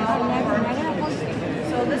can style more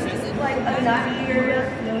cheese. So this is like a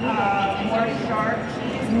nuttier, more sharp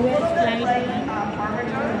cheese. A little bit like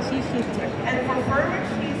Parmesan. And for firmer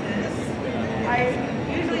cheeses, I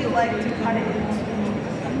usually like to cut it into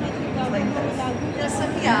like this. Now,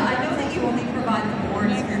 Sophia, I know that you only provide the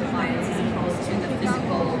boards for your clients as opposed to the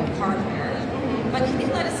physical hardware. But can you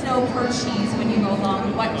let us know per cheese when you go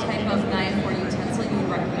along what type of knife or utensil you would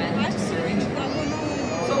recommend to serve each one?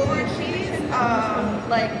 So for a cheese,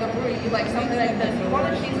 like the brie, like something like this, you want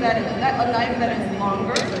a cheese that is a knife that is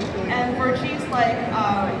longer. And for cheese like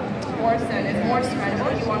Borset, it's more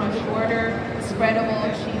spreadable. You want a shorter, spreadable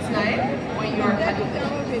cheese knife when you are cutting the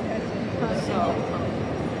cheese. So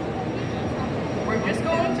we're just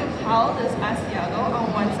going to pile this Asiago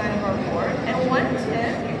on one side of our board. And one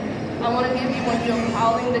tip I want to give you when you're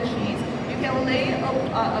piling the cheese, you can lay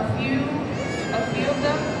a few of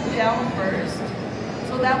them down first,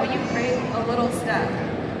 so that way you create a little step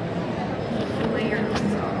to lay your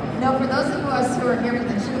cheese on. Now, for those of us who are here for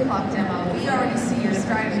the 2 o'clock demo, we already see your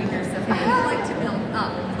strategy here, Sophia. You like to build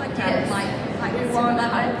up. You like to have light We want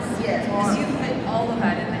levels. yes. Because you fit all of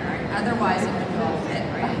that in there, right? Otherwise, it wouldn't all fit,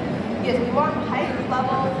 right? Yes, we want height,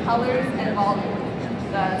 level, colors, and volume.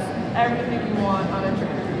 That's everything we want on a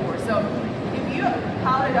charcuterie board. So if you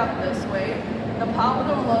pile it up this way, the pile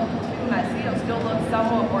won't look too messy. It'll still look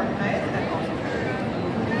somewhat organized and also very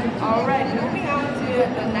good. All right, moving on to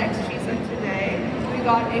the next cheese of today. We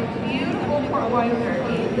got a beautiful port wine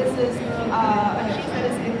derby. This is a cheese that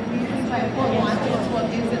is infused by port wine, which is what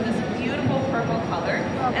gives it this beautiful purple color.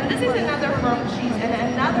 And this is another firm cheese, and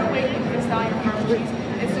another way you can style your firm cheese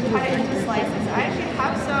is to cut it into slices. I actually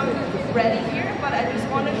have some ready here, but I just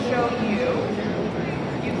want to show you.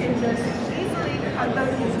 You can just easily cut them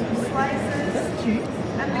into slices,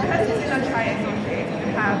 and because it's in a triangle shape,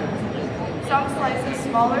 you have some slices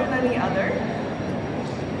smaller than the other,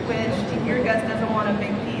 which if your guest doesn't want a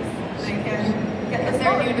big piece, they can get the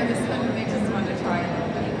smaller. They're new to this one, they just want to try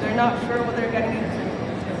it. They're not sure what they're getting into.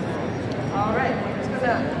 All right, we're just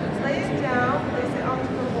gonna lay it down, place it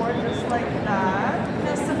onto the board just like that.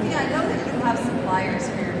 Now, Sophia, I know that you have suppliers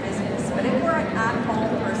for your business, but if we're an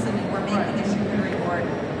at-home person and we're making a charcuterie board,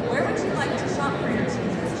 where would you like to shop for your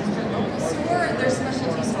cheeses? Just your local store, or there's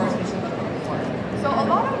specialty stores we should look for? So a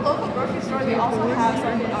lot of local grocery stores, they also have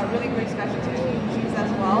some really great specialty cheese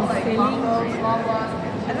as well, like Bongos, Loblaws,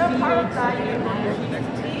 and then part of that you can cheese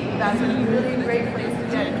tea. That's a really great place to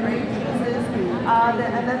get great cheeses.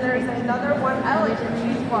 And then there's another one, I like the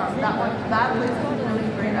Cheese Farm. That place is really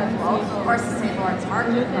great as well. So, of course, the St. Lawrence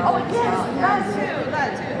Market. Oh yes, that too,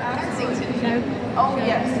 absolutely. Oh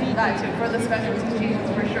yes, that too, for the specialty cheeses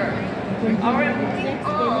for sure. All right, moving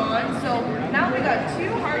on. So now we got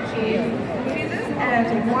 2 hard cheeses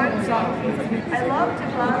and 1 soft cheese. I love to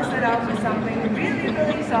balance it out with something really,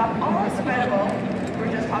 really soft, almost spreadable.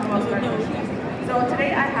 We're just talking about spreadable cheese. So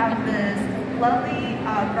today I have this lovely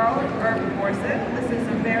garlic herb Borson. This is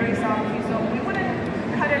a very soft cheese, so we wouldn't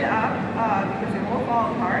cut it up because it will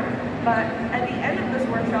fall apart. But at the end of this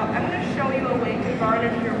workshop, I'm going to show you a way to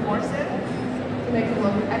garnish your Borson to make it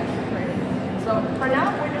look extra pretty. So for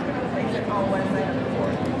now, we're just going to place it on one side of the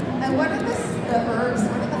board. And what are the herbs,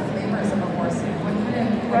 what are the flavors of a Borson? What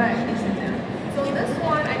cheese in there? So this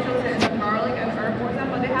one, I chose it as a garlic and herb Borson,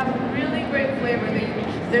 but they have really great flavor.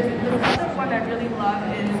 There's the other one I really love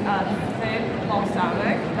is Sept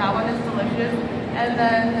balsamic. That one is delicious. And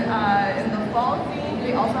then in the fall theme,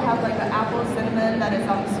 we also have like the apple cinnamon that is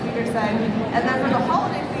on the sweeter side. And then for the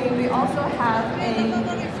holiday theme, we also have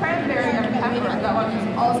a cranberry and pepper. That one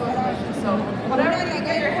is also delicious. So whatever you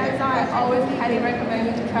get your hands on, I always highly recommend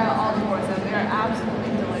you to try out all the Borson. They are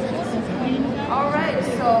absolutely delicious. All right,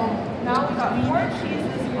 so now we got 4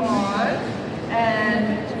 cheeses on,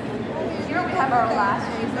 and here we have our last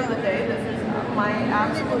cheese of the day. This is my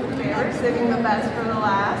absolute favorite, saving the best for the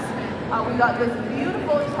last. We got this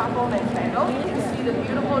beautiful truffle manchego. You can see the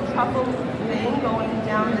beautiful truffle thing going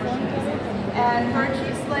down the cheese. And for a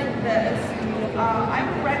cheese like this, I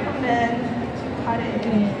would recommend to cut it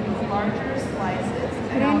into larger slices.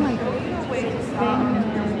 And I'll show you a way to start on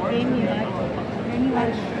your board to make it look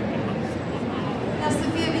extra. Now,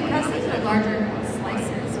 Sophia, because these are larger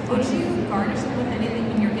slices, would you garnish them with anything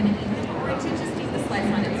when you're going to eat them, or would you just eat the slice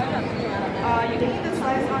on its own? You can eat the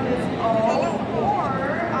slice on its own, or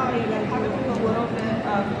you can have it with a little bit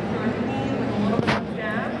of turkey, with a little bit of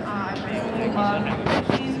jam. I really love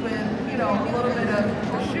cheese with, a little bit of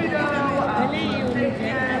prosciutto, thick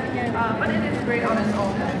jam, but it is great on its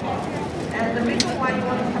own as well. And the reason why you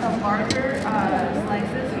want to cut up larger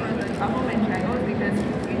slices for the truffle manchego is because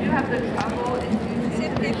you do have the truffle infused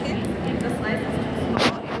into the cheese. The slice is too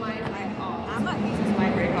small, it might break off. The pieces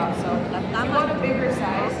might break off. So you want a bigger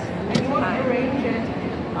size, and you want to arrange it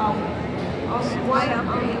one on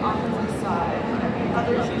the opposite side, and the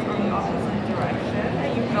other cheese on the opposite direction, and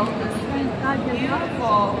you build this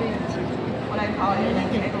beautiful, what I call it,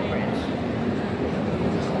 manchego bridge.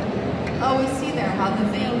 Oh, we see there how the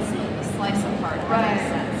veins slice apart. That makes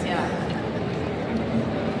sense, yeah.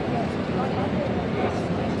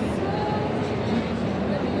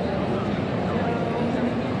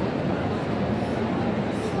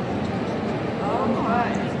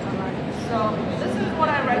 Alright. So this is what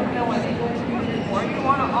I recommend when you go to your board. You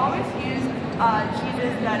want to always use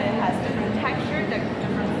cheeses that it has different texture,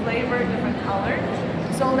 different flavor, different color,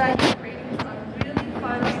 so that you're creating a really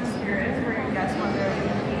fun experience for your guests when they're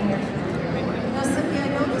eating your food. Now, Sophia,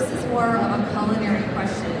 I know this is more of a culinary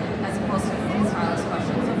question as opposed to a food stylist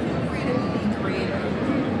question, so feel free to be creative.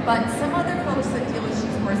 But some other folks that deal with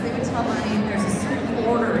cheese boards, they would tell me there's a certain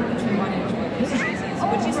order in which you want to enjoy these cheeses.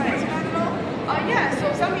 Would you speak to that at all? Yeah, so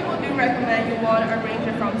some people do recommend you want to arrange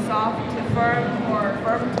it from soft to firm or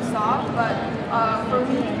firm to soft, but for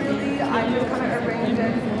me, really, I just kind of arrange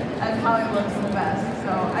it as how it looks the best.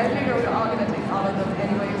 So I figure we're all going to take all of them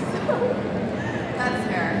anyways. That's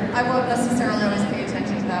fair. I won't necessarily always pay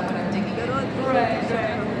attention to that when I'm digging it. Right.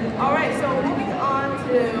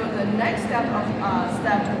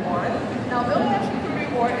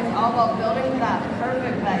 about building that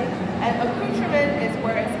perfect bite. And accoutrement is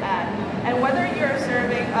where it's at. And whether you're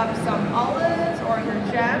serving up some olives or your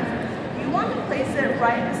jam, you want to place it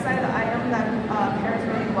right beside the item that pairs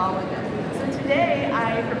really well with it. So today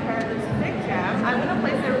I prepared this fig jam. I'm going to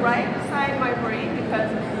place it right beside my brie because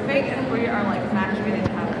fig and brie are like match made in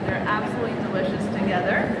heaven. They're absolutely delicious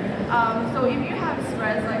together. So if you have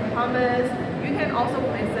spreads like hummus, you can also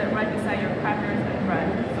place it right beside your crackers and bread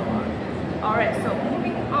and so on. Alright, so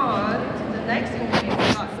moving on to the next ingredient,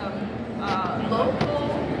 we've got some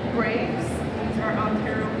local grapes. These are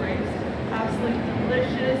Ontario grapes. Absolutely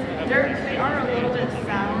delicious. They are a little bit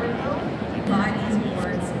sour though. You buy these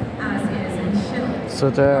boards as is and chill. So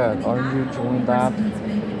Dad, are you doing that?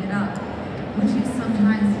 Making it up. Would you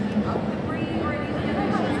sometimes heat up the brie or anything other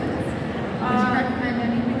cheeses? Would you recommend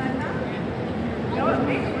anything like that? You know what,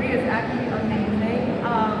 baked brie is actually amazing.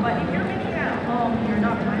 But if you're making it at home, you're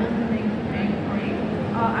not planning to make baked brie,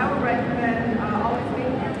 I would recommend always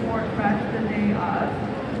making your board fresh the day of.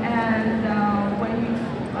 And when you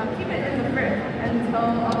keep it in the fridge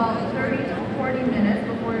until about 30 to 40 minutes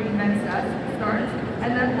before your event starts,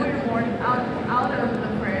 and then pull your board out of the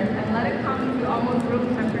fridge and let it come to almost room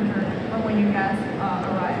temperature when your guests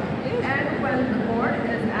arrive. And when the board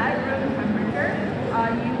is at room temperature,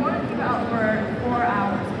 you want to keep it out for 4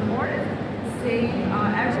 hours. The board is safe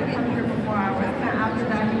at room temperature for 4 hours, and after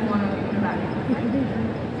that you want to put it back in the fridge.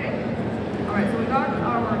 Okay? Alright, so we got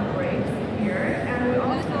our grapes here, and we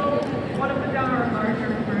also want to put down our larger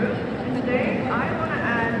fruit. Today, I want to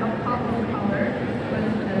add a pop of color with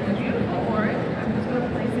the beautiful orange. I'm just going to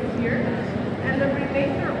place it here. And the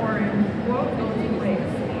remainder orange won't go to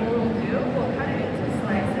waste. What we'll do, we'll cut it into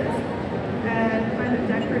slices and kind of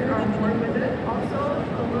decorate our board with it. Also,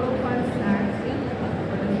 a little fun snack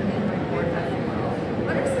for the my board as well.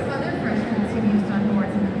 What are some other fresh fruits you've used on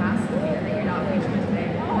boards in the past that you're not featuring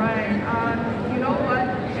today? Right. You know what?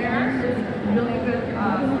 Pear is really good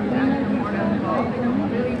fruit at the board as well. They go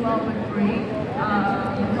really well with brie.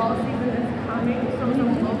 The fall season is coming, so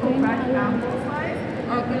some local fresh apple slices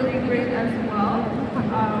are really great as well.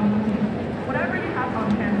 Whatever you have on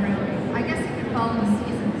hand, really. I guess you could follow the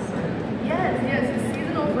seasons. Yes, the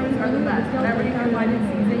seasonal fruits are the best. Whatever you can find in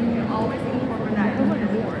season, you can always incorporate that into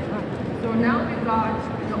your board. So now we've got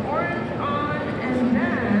the orange on, and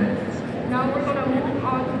then now we're going to move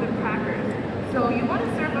on to the crackers. So you want to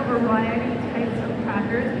serve a variety types of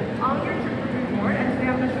crackers on your charcuterie board, and today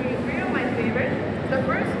I'm going to show you 3 of my favorites. The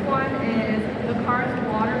first one is the Cars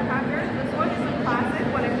water cracker. This one is a classic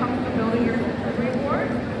when it comes to building your charcuterie board.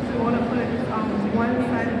 So you want to put it just on one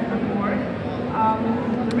side of the board.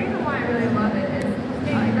 The reason why I really love it is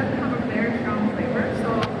it doesn't have a very strong flavor,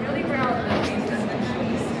 so really bring out the taste of the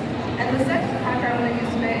cheese. And the second cracker I'm going to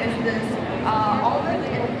use today is this almond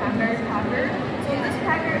and cranberry cracker. So this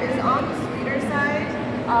cracker is on the sweeter side.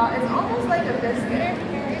 It's almost like a biscuit,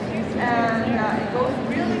 and it goes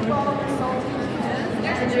really well with salty cheeses.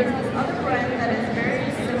 And there's this other brand that is very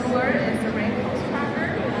similar. It's the Rainbow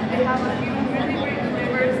cracker. They have a few really great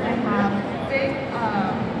flavors. They have fig.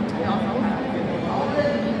 They also have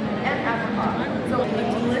olive and apricot. So the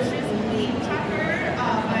delicious meat cracker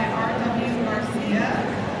by R.W. Garcia.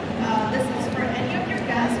 This is for any of your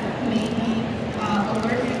guests who may be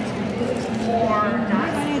allergic to gluten or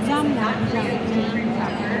nuts. You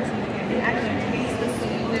can actually taste the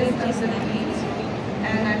sweetness of the meat,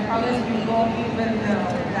 and I promise you won't even know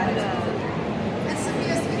that it's gluten. And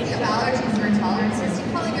Sophia, speaking of allergies or intolerances, you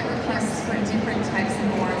probably get requests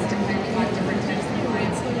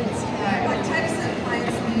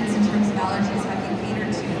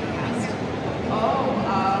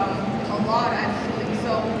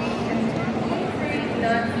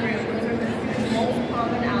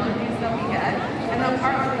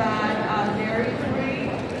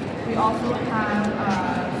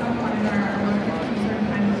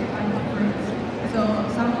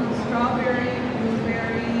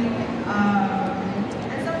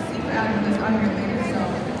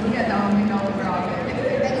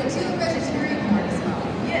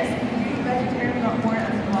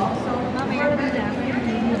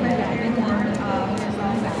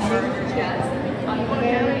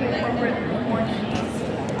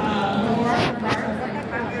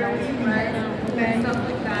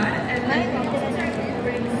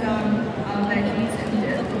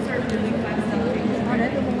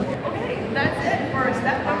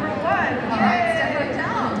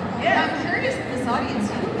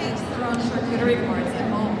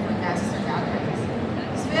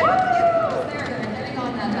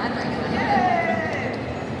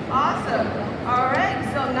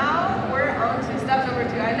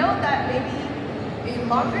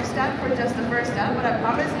longer step for just the first step, but I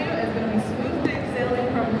promise you it's going to be smooth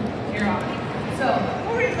sailing from here on. So,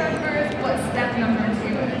 who remembers what step number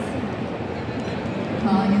 2 is?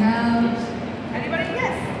 Calling it out. Anybody?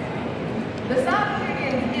 Yes. The soft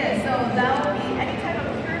ingredients, yes. So that will be any type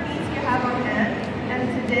of pure meats you have on hand. And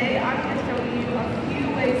today I'm going to show you a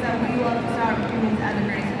few ways that we love to start pure meats at the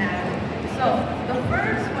Grey's Anatomy. So the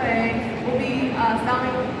first way will be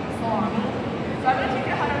salmon salami. So I'm going to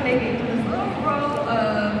teach you how to make it into this little row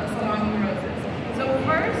of salami roses. So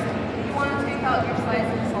first, you want to take out your slice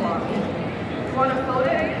of salami. You want to fold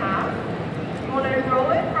it in half. You want to roll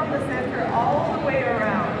it from the center all the way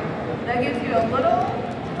around. That gives you a little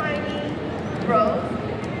tiny rose.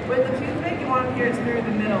 With the toothpick, you want to pierce through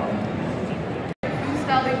the middle. Food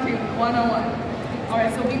styling to 101.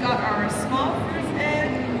 Alright, so we got our small fruits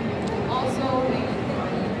in. Also,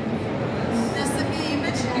 Now, Sophia, you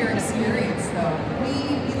mentioned your experience, though. We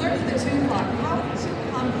learned at the 2 o'clock how to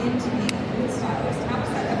come into being a food stylist. How was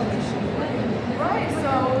that evolution? right,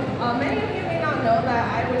 so many of you may not know that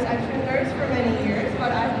I was actually a nurse for many years,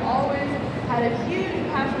 but I've always had a huge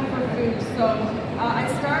passion for food. So I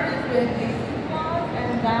started with a food blog,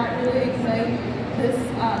 and that really ignited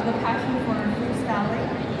the passion for food styling,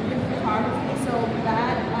 food photography. So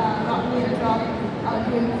that got me a job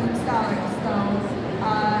doing food styling. So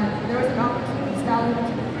there was an opportunity styling a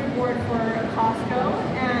charcuterie board for Costco,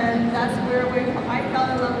 and that's where I fell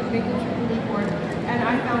in love with making charcuterie board. And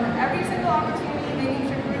I found every single opportunity making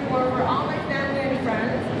charcuterie board for all my family and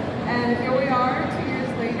friends. And here we are 2 years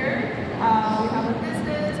later. We have a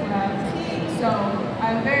business, we have a team, so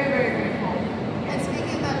I'm very, very grateful. And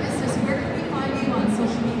speaking about business, where can we find you on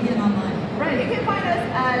social media and online? Right, you can find us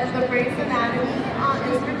at The Grey's Anatomy on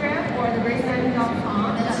Instagram or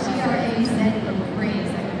thegreysanatomy.com. That's G-R-A-Z, Grey's,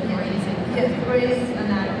 Yes, Grey's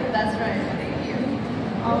Anatomy, that's right, thank you.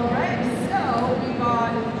 Alright, so we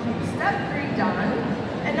got step 3 done,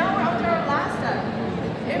 and now we're up to our last step.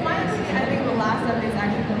 In my opinion, I think the last step is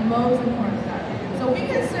actually the most important step. So we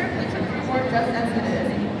can serve the charcuterie board just as it is,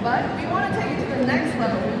 but we want to take it to the next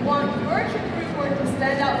level. We want your charcuterie board to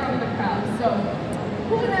stand out from the crowd. So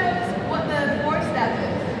who knows what the 4th step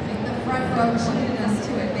is? I think the front row cheated us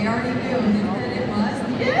to it. They already knew that it was.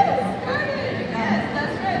 Yes, good. Yes,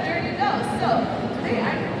 that's right. There you go. So today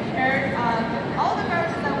I prepared all the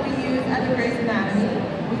garnishes that we use at the Grey's Anatomy.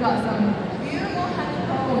 We got some beautiful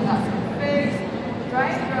honeycomb, we got some figs,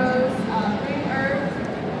 dried rose, green herbs,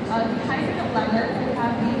 dehydrated lemons. We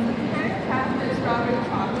have these handcrafted strawberry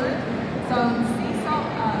chocolate, some sea salt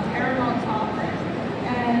caramel chocolate,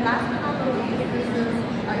 and last but not the least, this is,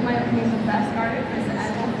 in my opinion, the best garnish is the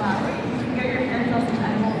edible flower. You can get your hands on some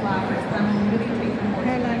edible flowers that will really take the moisture.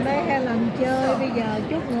 Hay lần đấy, hay lần chơi, bây giờ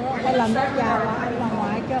chút nữa, hay lần đó chào anh bà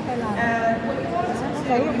ngoại cho hay lần.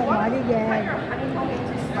 Nó nghĩ bà ngoại đi về.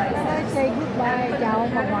 Nó nói say goodbye, chào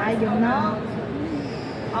bà ngoại giùm nó.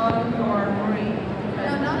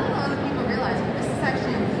 Now, not a lot of people realize that this is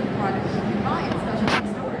actually a food product you can buy in specialty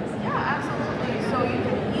stores. Yeah, absolutely. So you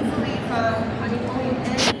can easily find honeycomb in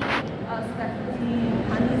any specialty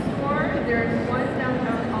honey store. There's one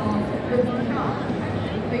downtown called the Bungee.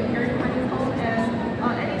 They carry honeycomb, and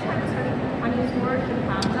any type of specialty honey store should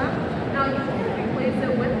have them. Now you can replace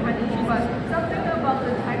it with honey, but something about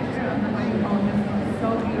the texture of the honeycomb is so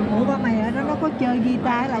beautiful. Ủa ba mày ở đó nó có chơi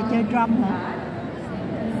guitar hay là chơi drum hả?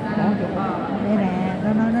 Đây nè,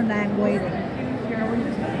 nó đang quay rồi.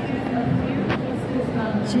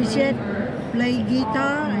 She said play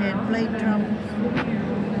guitar and play drum.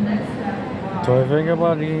 Do I think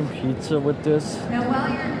about eating pizza with this? Now, while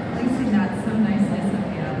you're placing that so nicely,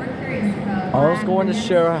 Sophia, we're curious about... I was going to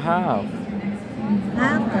share a half.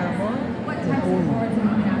 Half the What types of boards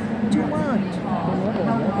and castles? too much. What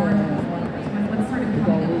sort of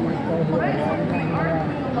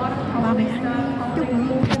Ba mày ăn chút nữa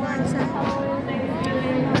mua cho nó ăn sao?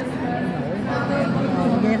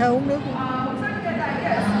 Vậy thôi uống nước.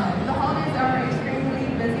 The holidays are extremely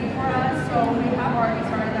busy for us, so we have already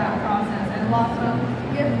started that process, and lots of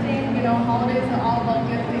gifting. You know, holidays are all about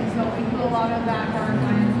gifting, so we do a lot of that for our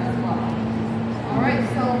clients as well. All right,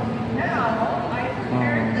 so now I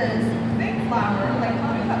prepared this fig flower, like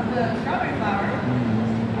the strawberry flower,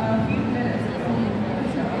 a few minutes ago.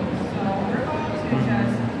 So we're going to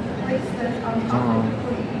just place this on top of the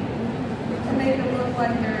cookie to make it look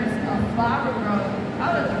like there's a flower growing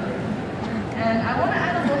out of the root. And I want to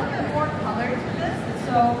add a little bit more color to this,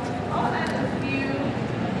 so I'll add a few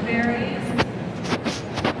berries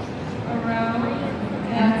around.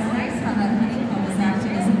 Yeah, it's nice how that honeycomb is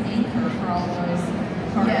acting as an anchor for all those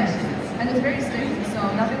Yes, garnishes. and it's very sticky, so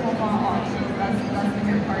nothing will fall off. So that's the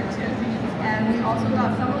good part too. And we also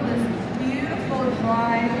got some of this beautiful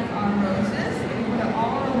dry roses. You put it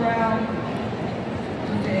all around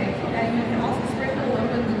the pig, and you can also sprinkle a little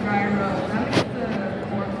bit of the dry rose. That makes the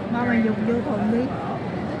board look Mà very dùng vô thuận đi.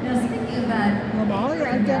 Now, speaking of that, Rồi bỏ ở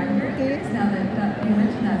trên kia. now that you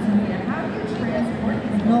mentioned that, Sophia, how do you transport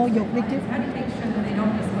these Ngô dục đi chứ. How do you make sure that they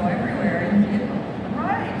don't just go everywhere in the vehicle?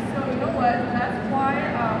 Right, so you know what? That's why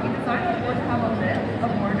we designed the board to have a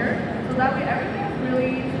border, so that way everything is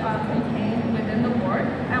really contained within the board.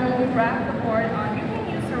 And when we wrap the board, you can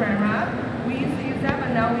use saran wrap. We used to use that,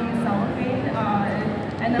 but now we use cellophane,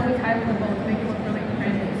 and then we tie it with a bow to make it look really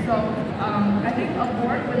pretty. So I think a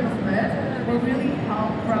board with a lid will really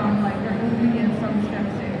help from like your ingredients from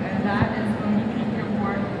shifting, and that is going to keep your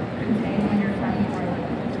board contained when you're transporting.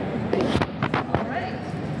 Alright.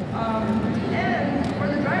 And for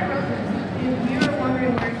the dry roses, if you're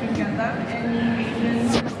wondering where you can get them, any Asian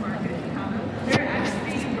supermarket can have them. They're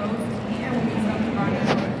actually rose tea, and we use them to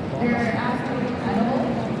garnish. They're absolutely edible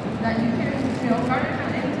that you can, garnish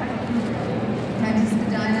on any type of food. Practice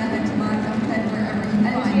Medina and Tomato Head wherever you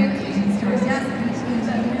find your Asian stores. Yes,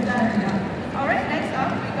 Alright, next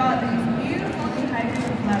up we got these beautiful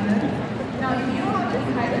dehydrated lemons. Now if you don't have a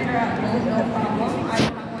dehydrator at home, no problem. I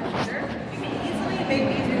have one here. You can easily make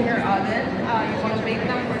these in your oven. You want to bake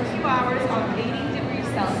them for 2 hours on 80 degrees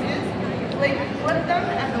Celsius. Flip them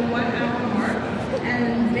at the 1 hour mark and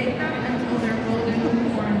bake them until they're golden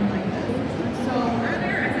brown like this. So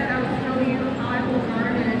earlier I said I would show you how I will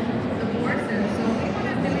garnish the courses. So what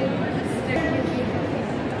I'm going to do is put the stick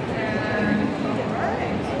and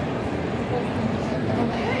alright.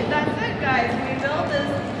 Okay, that's it guys. We built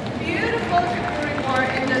this beautiful charcuterie board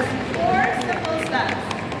in just 4 simple steps.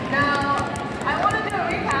 Now, I want to do a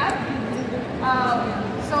recap.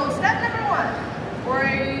 So step number 1,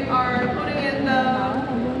 we are putting in the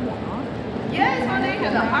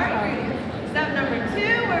foundation, the hard ingredients. Step number 2,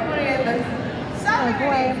 we're putting in the soft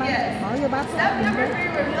ingredients. Yes. Step number 3,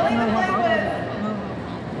 we're filling the plate with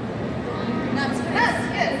nuts.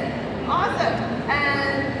 Yes. Awesome.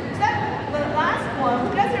 And the last one, who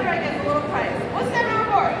gets it right gets a little prize. What's step number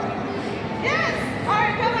 4? Yes. All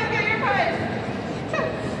right, come and get your prize.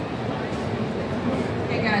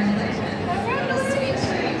 Congratulations. Nice to meet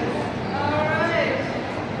you. All right.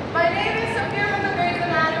 My name is Sophia from the Grey's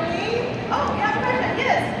Anatomy. Oh, you have a question?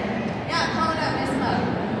 Yes. Yeah, call it up, Miss Love.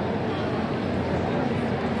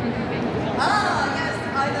 Yes,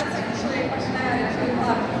 that's actually a question I had at 2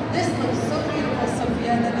 o'clock. This looks so beautiful,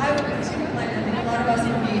 Sophia, that I would be too inclined, I think a lot of us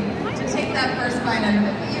would be, to take that first bite out of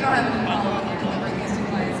it. But you don't have any follow-up on delivering these to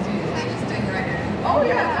clients, do you? I just dig right in. Oh,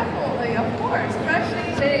 yeah, absolutely. Of course. Freshly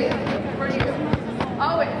made for you.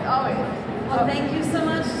 Always. Well, thank you so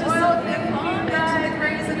much to Sophia Pond and to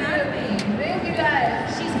Grey's Anatomy. Thank you,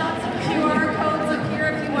 guys. She's got some QR codes up here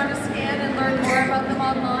if you want to scan and learn more about them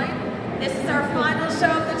online. This is our final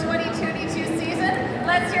show of the 2022 season.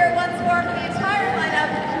 Let's hear it once more for the entire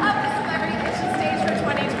lineup of the Celebrity Kitchen Stage for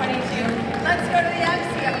 2022. Let's go to the X.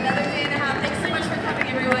 We have another day and a half. Thanks so much for coming,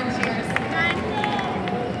 everyone. Cheers.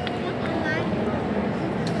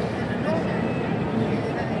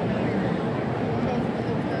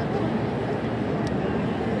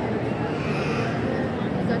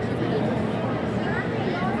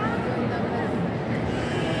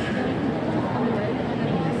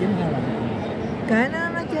 Kệ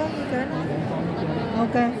nó chơi gì kệ nó.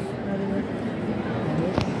 Ok.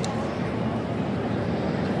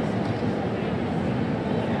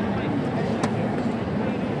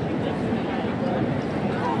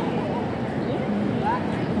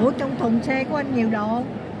 Ủa trong thùng xe của anh nhiều đồ không?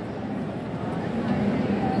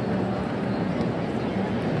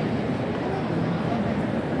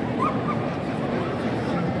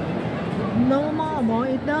 No more boy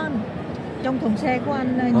it done. Trong thùng xe của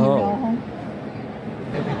anh nhiều đồ không?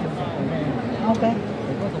 Ok.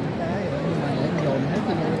 Có thùng cái nhưng mà để dồn hết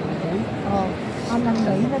cho túi. Anh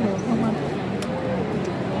nghĩ nó được không anh?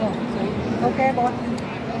 Ok boy.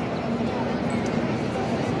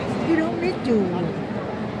 You don't need to.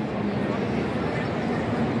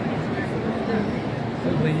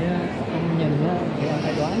 Bởi vì anh nhìn á thì anh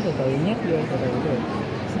phải đoán từ từ nhét vô từ từ được.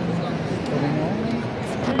 Từ từ nhớ.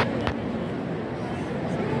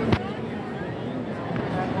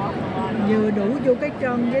 Vừa đủ vô cái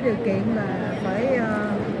trân với điều kiện là phải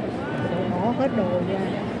bỏ hết đồ ra.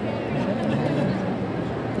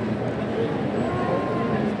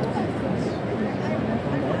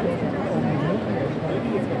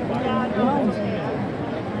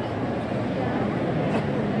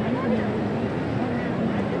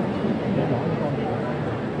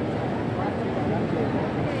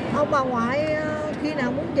 Ông bà ngoại khi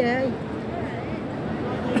nào muốn về?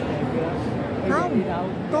 Không,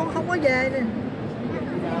 con không có về nè.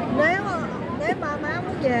 Nếu ba má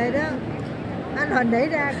muốn về đó, anh Huỳnh để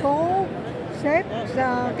ra cố xếp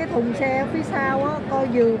cái thùng xe ở phía sau á, coi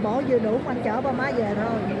bỏ vừa đủ anh chở ba má về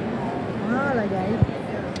thôi. Đó là vậy.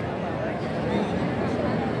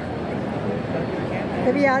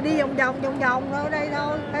 Thì bây giờ đi vòng vòng ở đây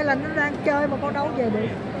thôi, hay là nó đang chơi mà con đâu về được.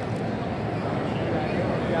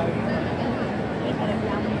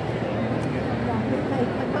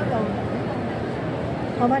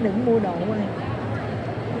 Thôi má đừng mua đồ này.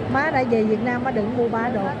 Má đã về Việt Nam má đừng mua ba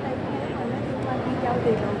đồ.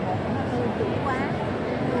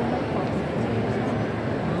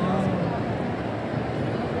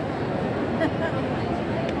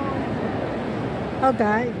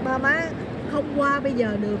 Ok, ba má không qua bây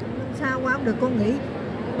giờ được, sao qua không được con nghĩ.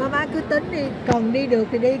 Ba má cứ tính đi, cần đi được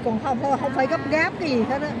thì đi, còn không phải gấp gáp cái gì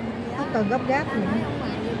hết á, không cần gấp gáp gì hết.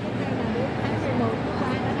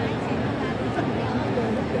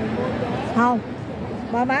 Không,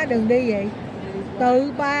 ba má đừng đi vậy.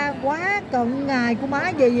 Tự ba quá cận ngày của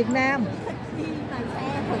má về Việt Nam.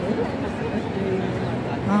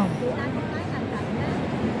 Không.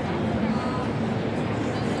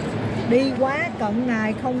 Đi quá cận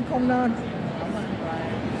ngày không nên.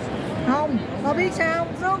 Không, ba biết sao,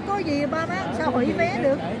 nó có gì ba má sao hủy vé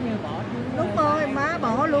được. Đúng rồi, má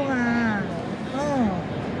bỏ luôn à.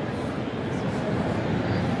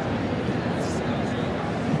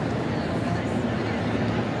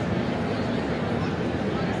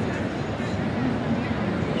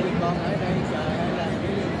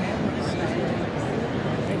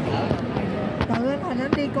 Tự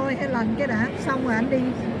anh đi coi hay lành cái đã, xong rồi anh đi.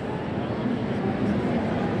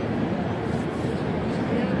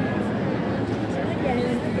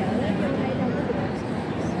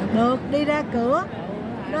 Được, đi ra cửa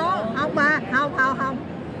đó. Ông ba, không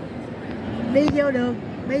đi vô được.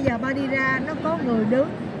 Bây giờ ba đi ra nó có người đứng,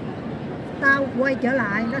 tao quay trở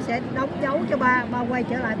lại nó sẽ đóng dấu cho ba quay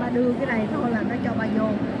trở lại ba đưa cái này thôi là nó cho ba vô.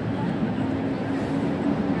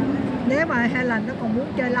 Nếu mà hay là nó còn muốn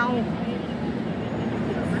chơi lâu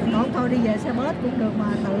còn thôi đi về xe bus cũng được mà,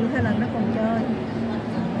 tự hay là nó còn chơi.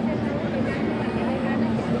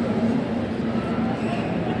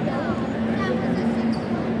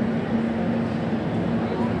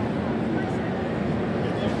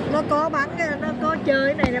 Nó có bắn, nó có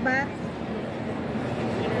chơi cái này nè ba.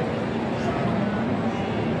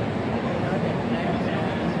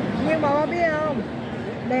 Nhưng mà ba biết không,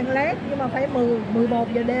 đèn led nhưng mà phải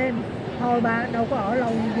 11 giờ đêm thôi, ba đâu có ở lâu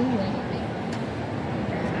như vậy.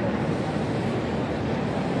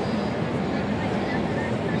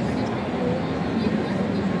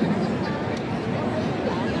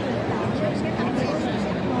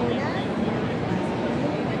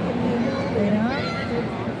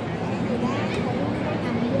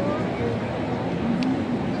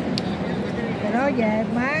 Về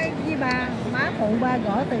má với má phụ ba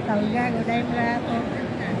gõ từ từ ra rồi đem ra thôi.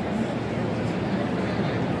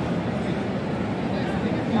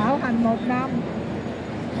 Bảo hành 1 năm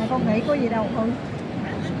mà con nghĩ có gì đâu hư.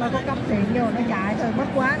 Ba có cắm điện vô nó chạy thôi, bất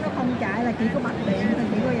quá nó không chạy là chỉ có bật điện thôi,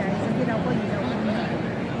 chỉ có vậy chứ đâu có gì đâu.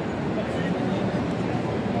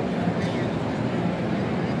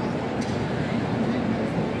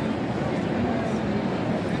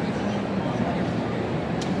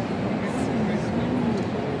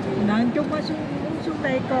 Chút mới xuống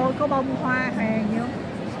đây coi có bông hoa hàng gì không?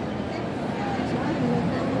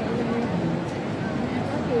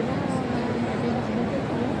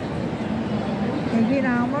 Thì khi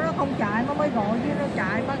nào nó không chạy nó mới gọi, chứ nó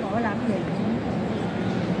chạy bác gọi làm gì.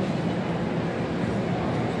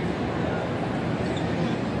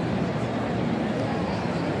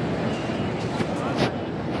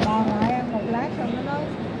 Bà ngoại ăn một lát xong nó nói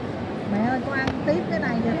mẹ ơi con ăn tiếp cái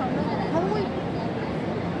này được không? Nó thôi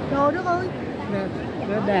trời đất ơi,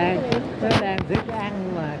 nó đang thích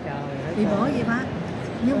ăn mà trời. Thì bỏ vậy ba.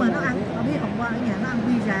 Nhưng mà nó ăn, nó biết hôm qua ở nhà nó ăn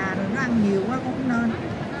pizza rồi nó ăn nhiều quá cũng không nên.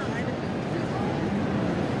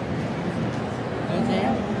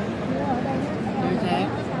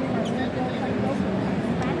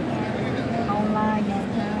 Online nhà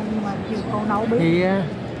nhưng mà chiều con đâu biết. Thì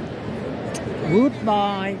good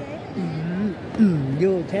boy.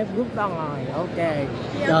 You have good boy. Ok.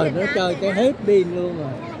 Trời nó chơi cái hết pin luôn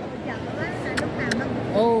rồi.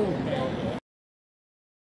 Oh.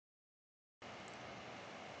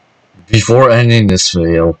 Before ending this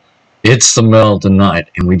video, it's the middle of the night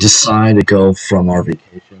and we decide to go from our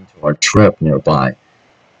vacation to our trip nearby.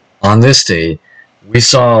 On this day, we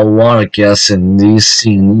saw a lot of guests in these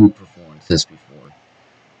CNE performances before.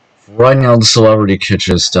 Right now the celebrity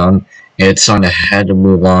kitchen is done and it's time to head to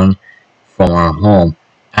move on from our home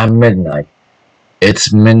at midnight.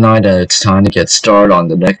 It's midnight and it's time to get started on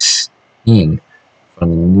the next scene from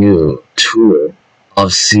the new tour of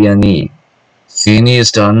CNE. CNE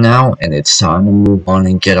is done now and it's time to move on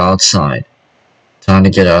and get outside. Time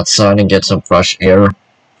to get outside and get some fresh air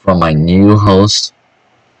from my new host,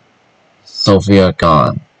 Sophia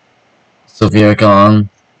Gahn. Sophia Gahn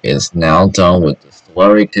is now done with the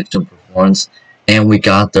celebrity kitchen performance and we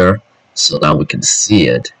got there so that we can see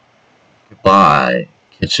it. Goodbye,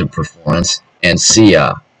 kitchen performance, and see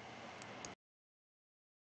ya.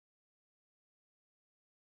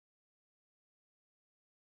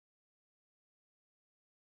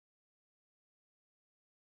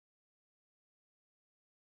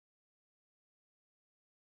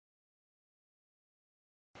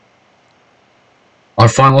 Our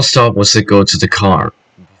final stop was to go to the car.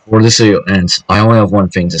 Before this video ends, I only have one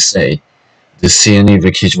thing to say. This CNE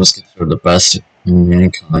vacation was considered the best in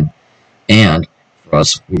mankind, and for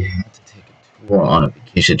us, we had to take a tour on a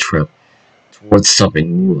vacation trip towards something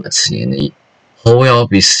new at CNE. Hopefully I'll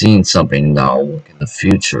be seeing something that I'll look in the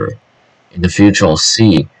future. In the future I'll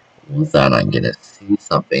see that I'm gonna see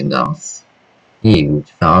something that I'll see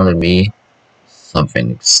which found in me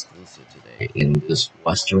something exclusive today in this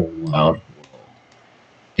Western wild world.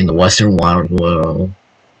 In the Western wild world,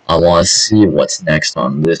 I want to see what's next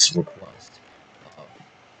on this request of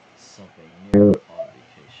something new on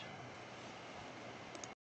vacation.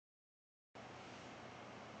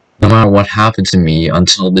 No matter what happened to me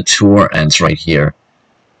until the tour ends right here.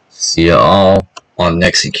 See you all on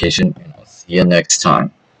next vacation and I'll see you next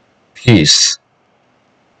time. Peace.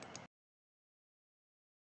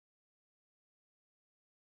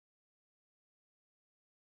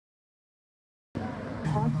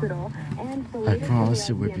 I promised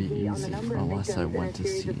it would be easy unless I went to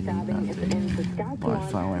CNE that day, but I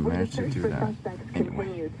finally managed to do that.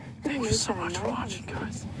 Anyway, thank you so much for watching,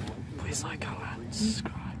 guys. Please like, comment,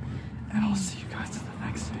 subscribe, and I'll see you guys in the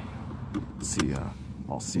next video. See ya.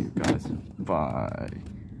 I'll see you guys. Bye.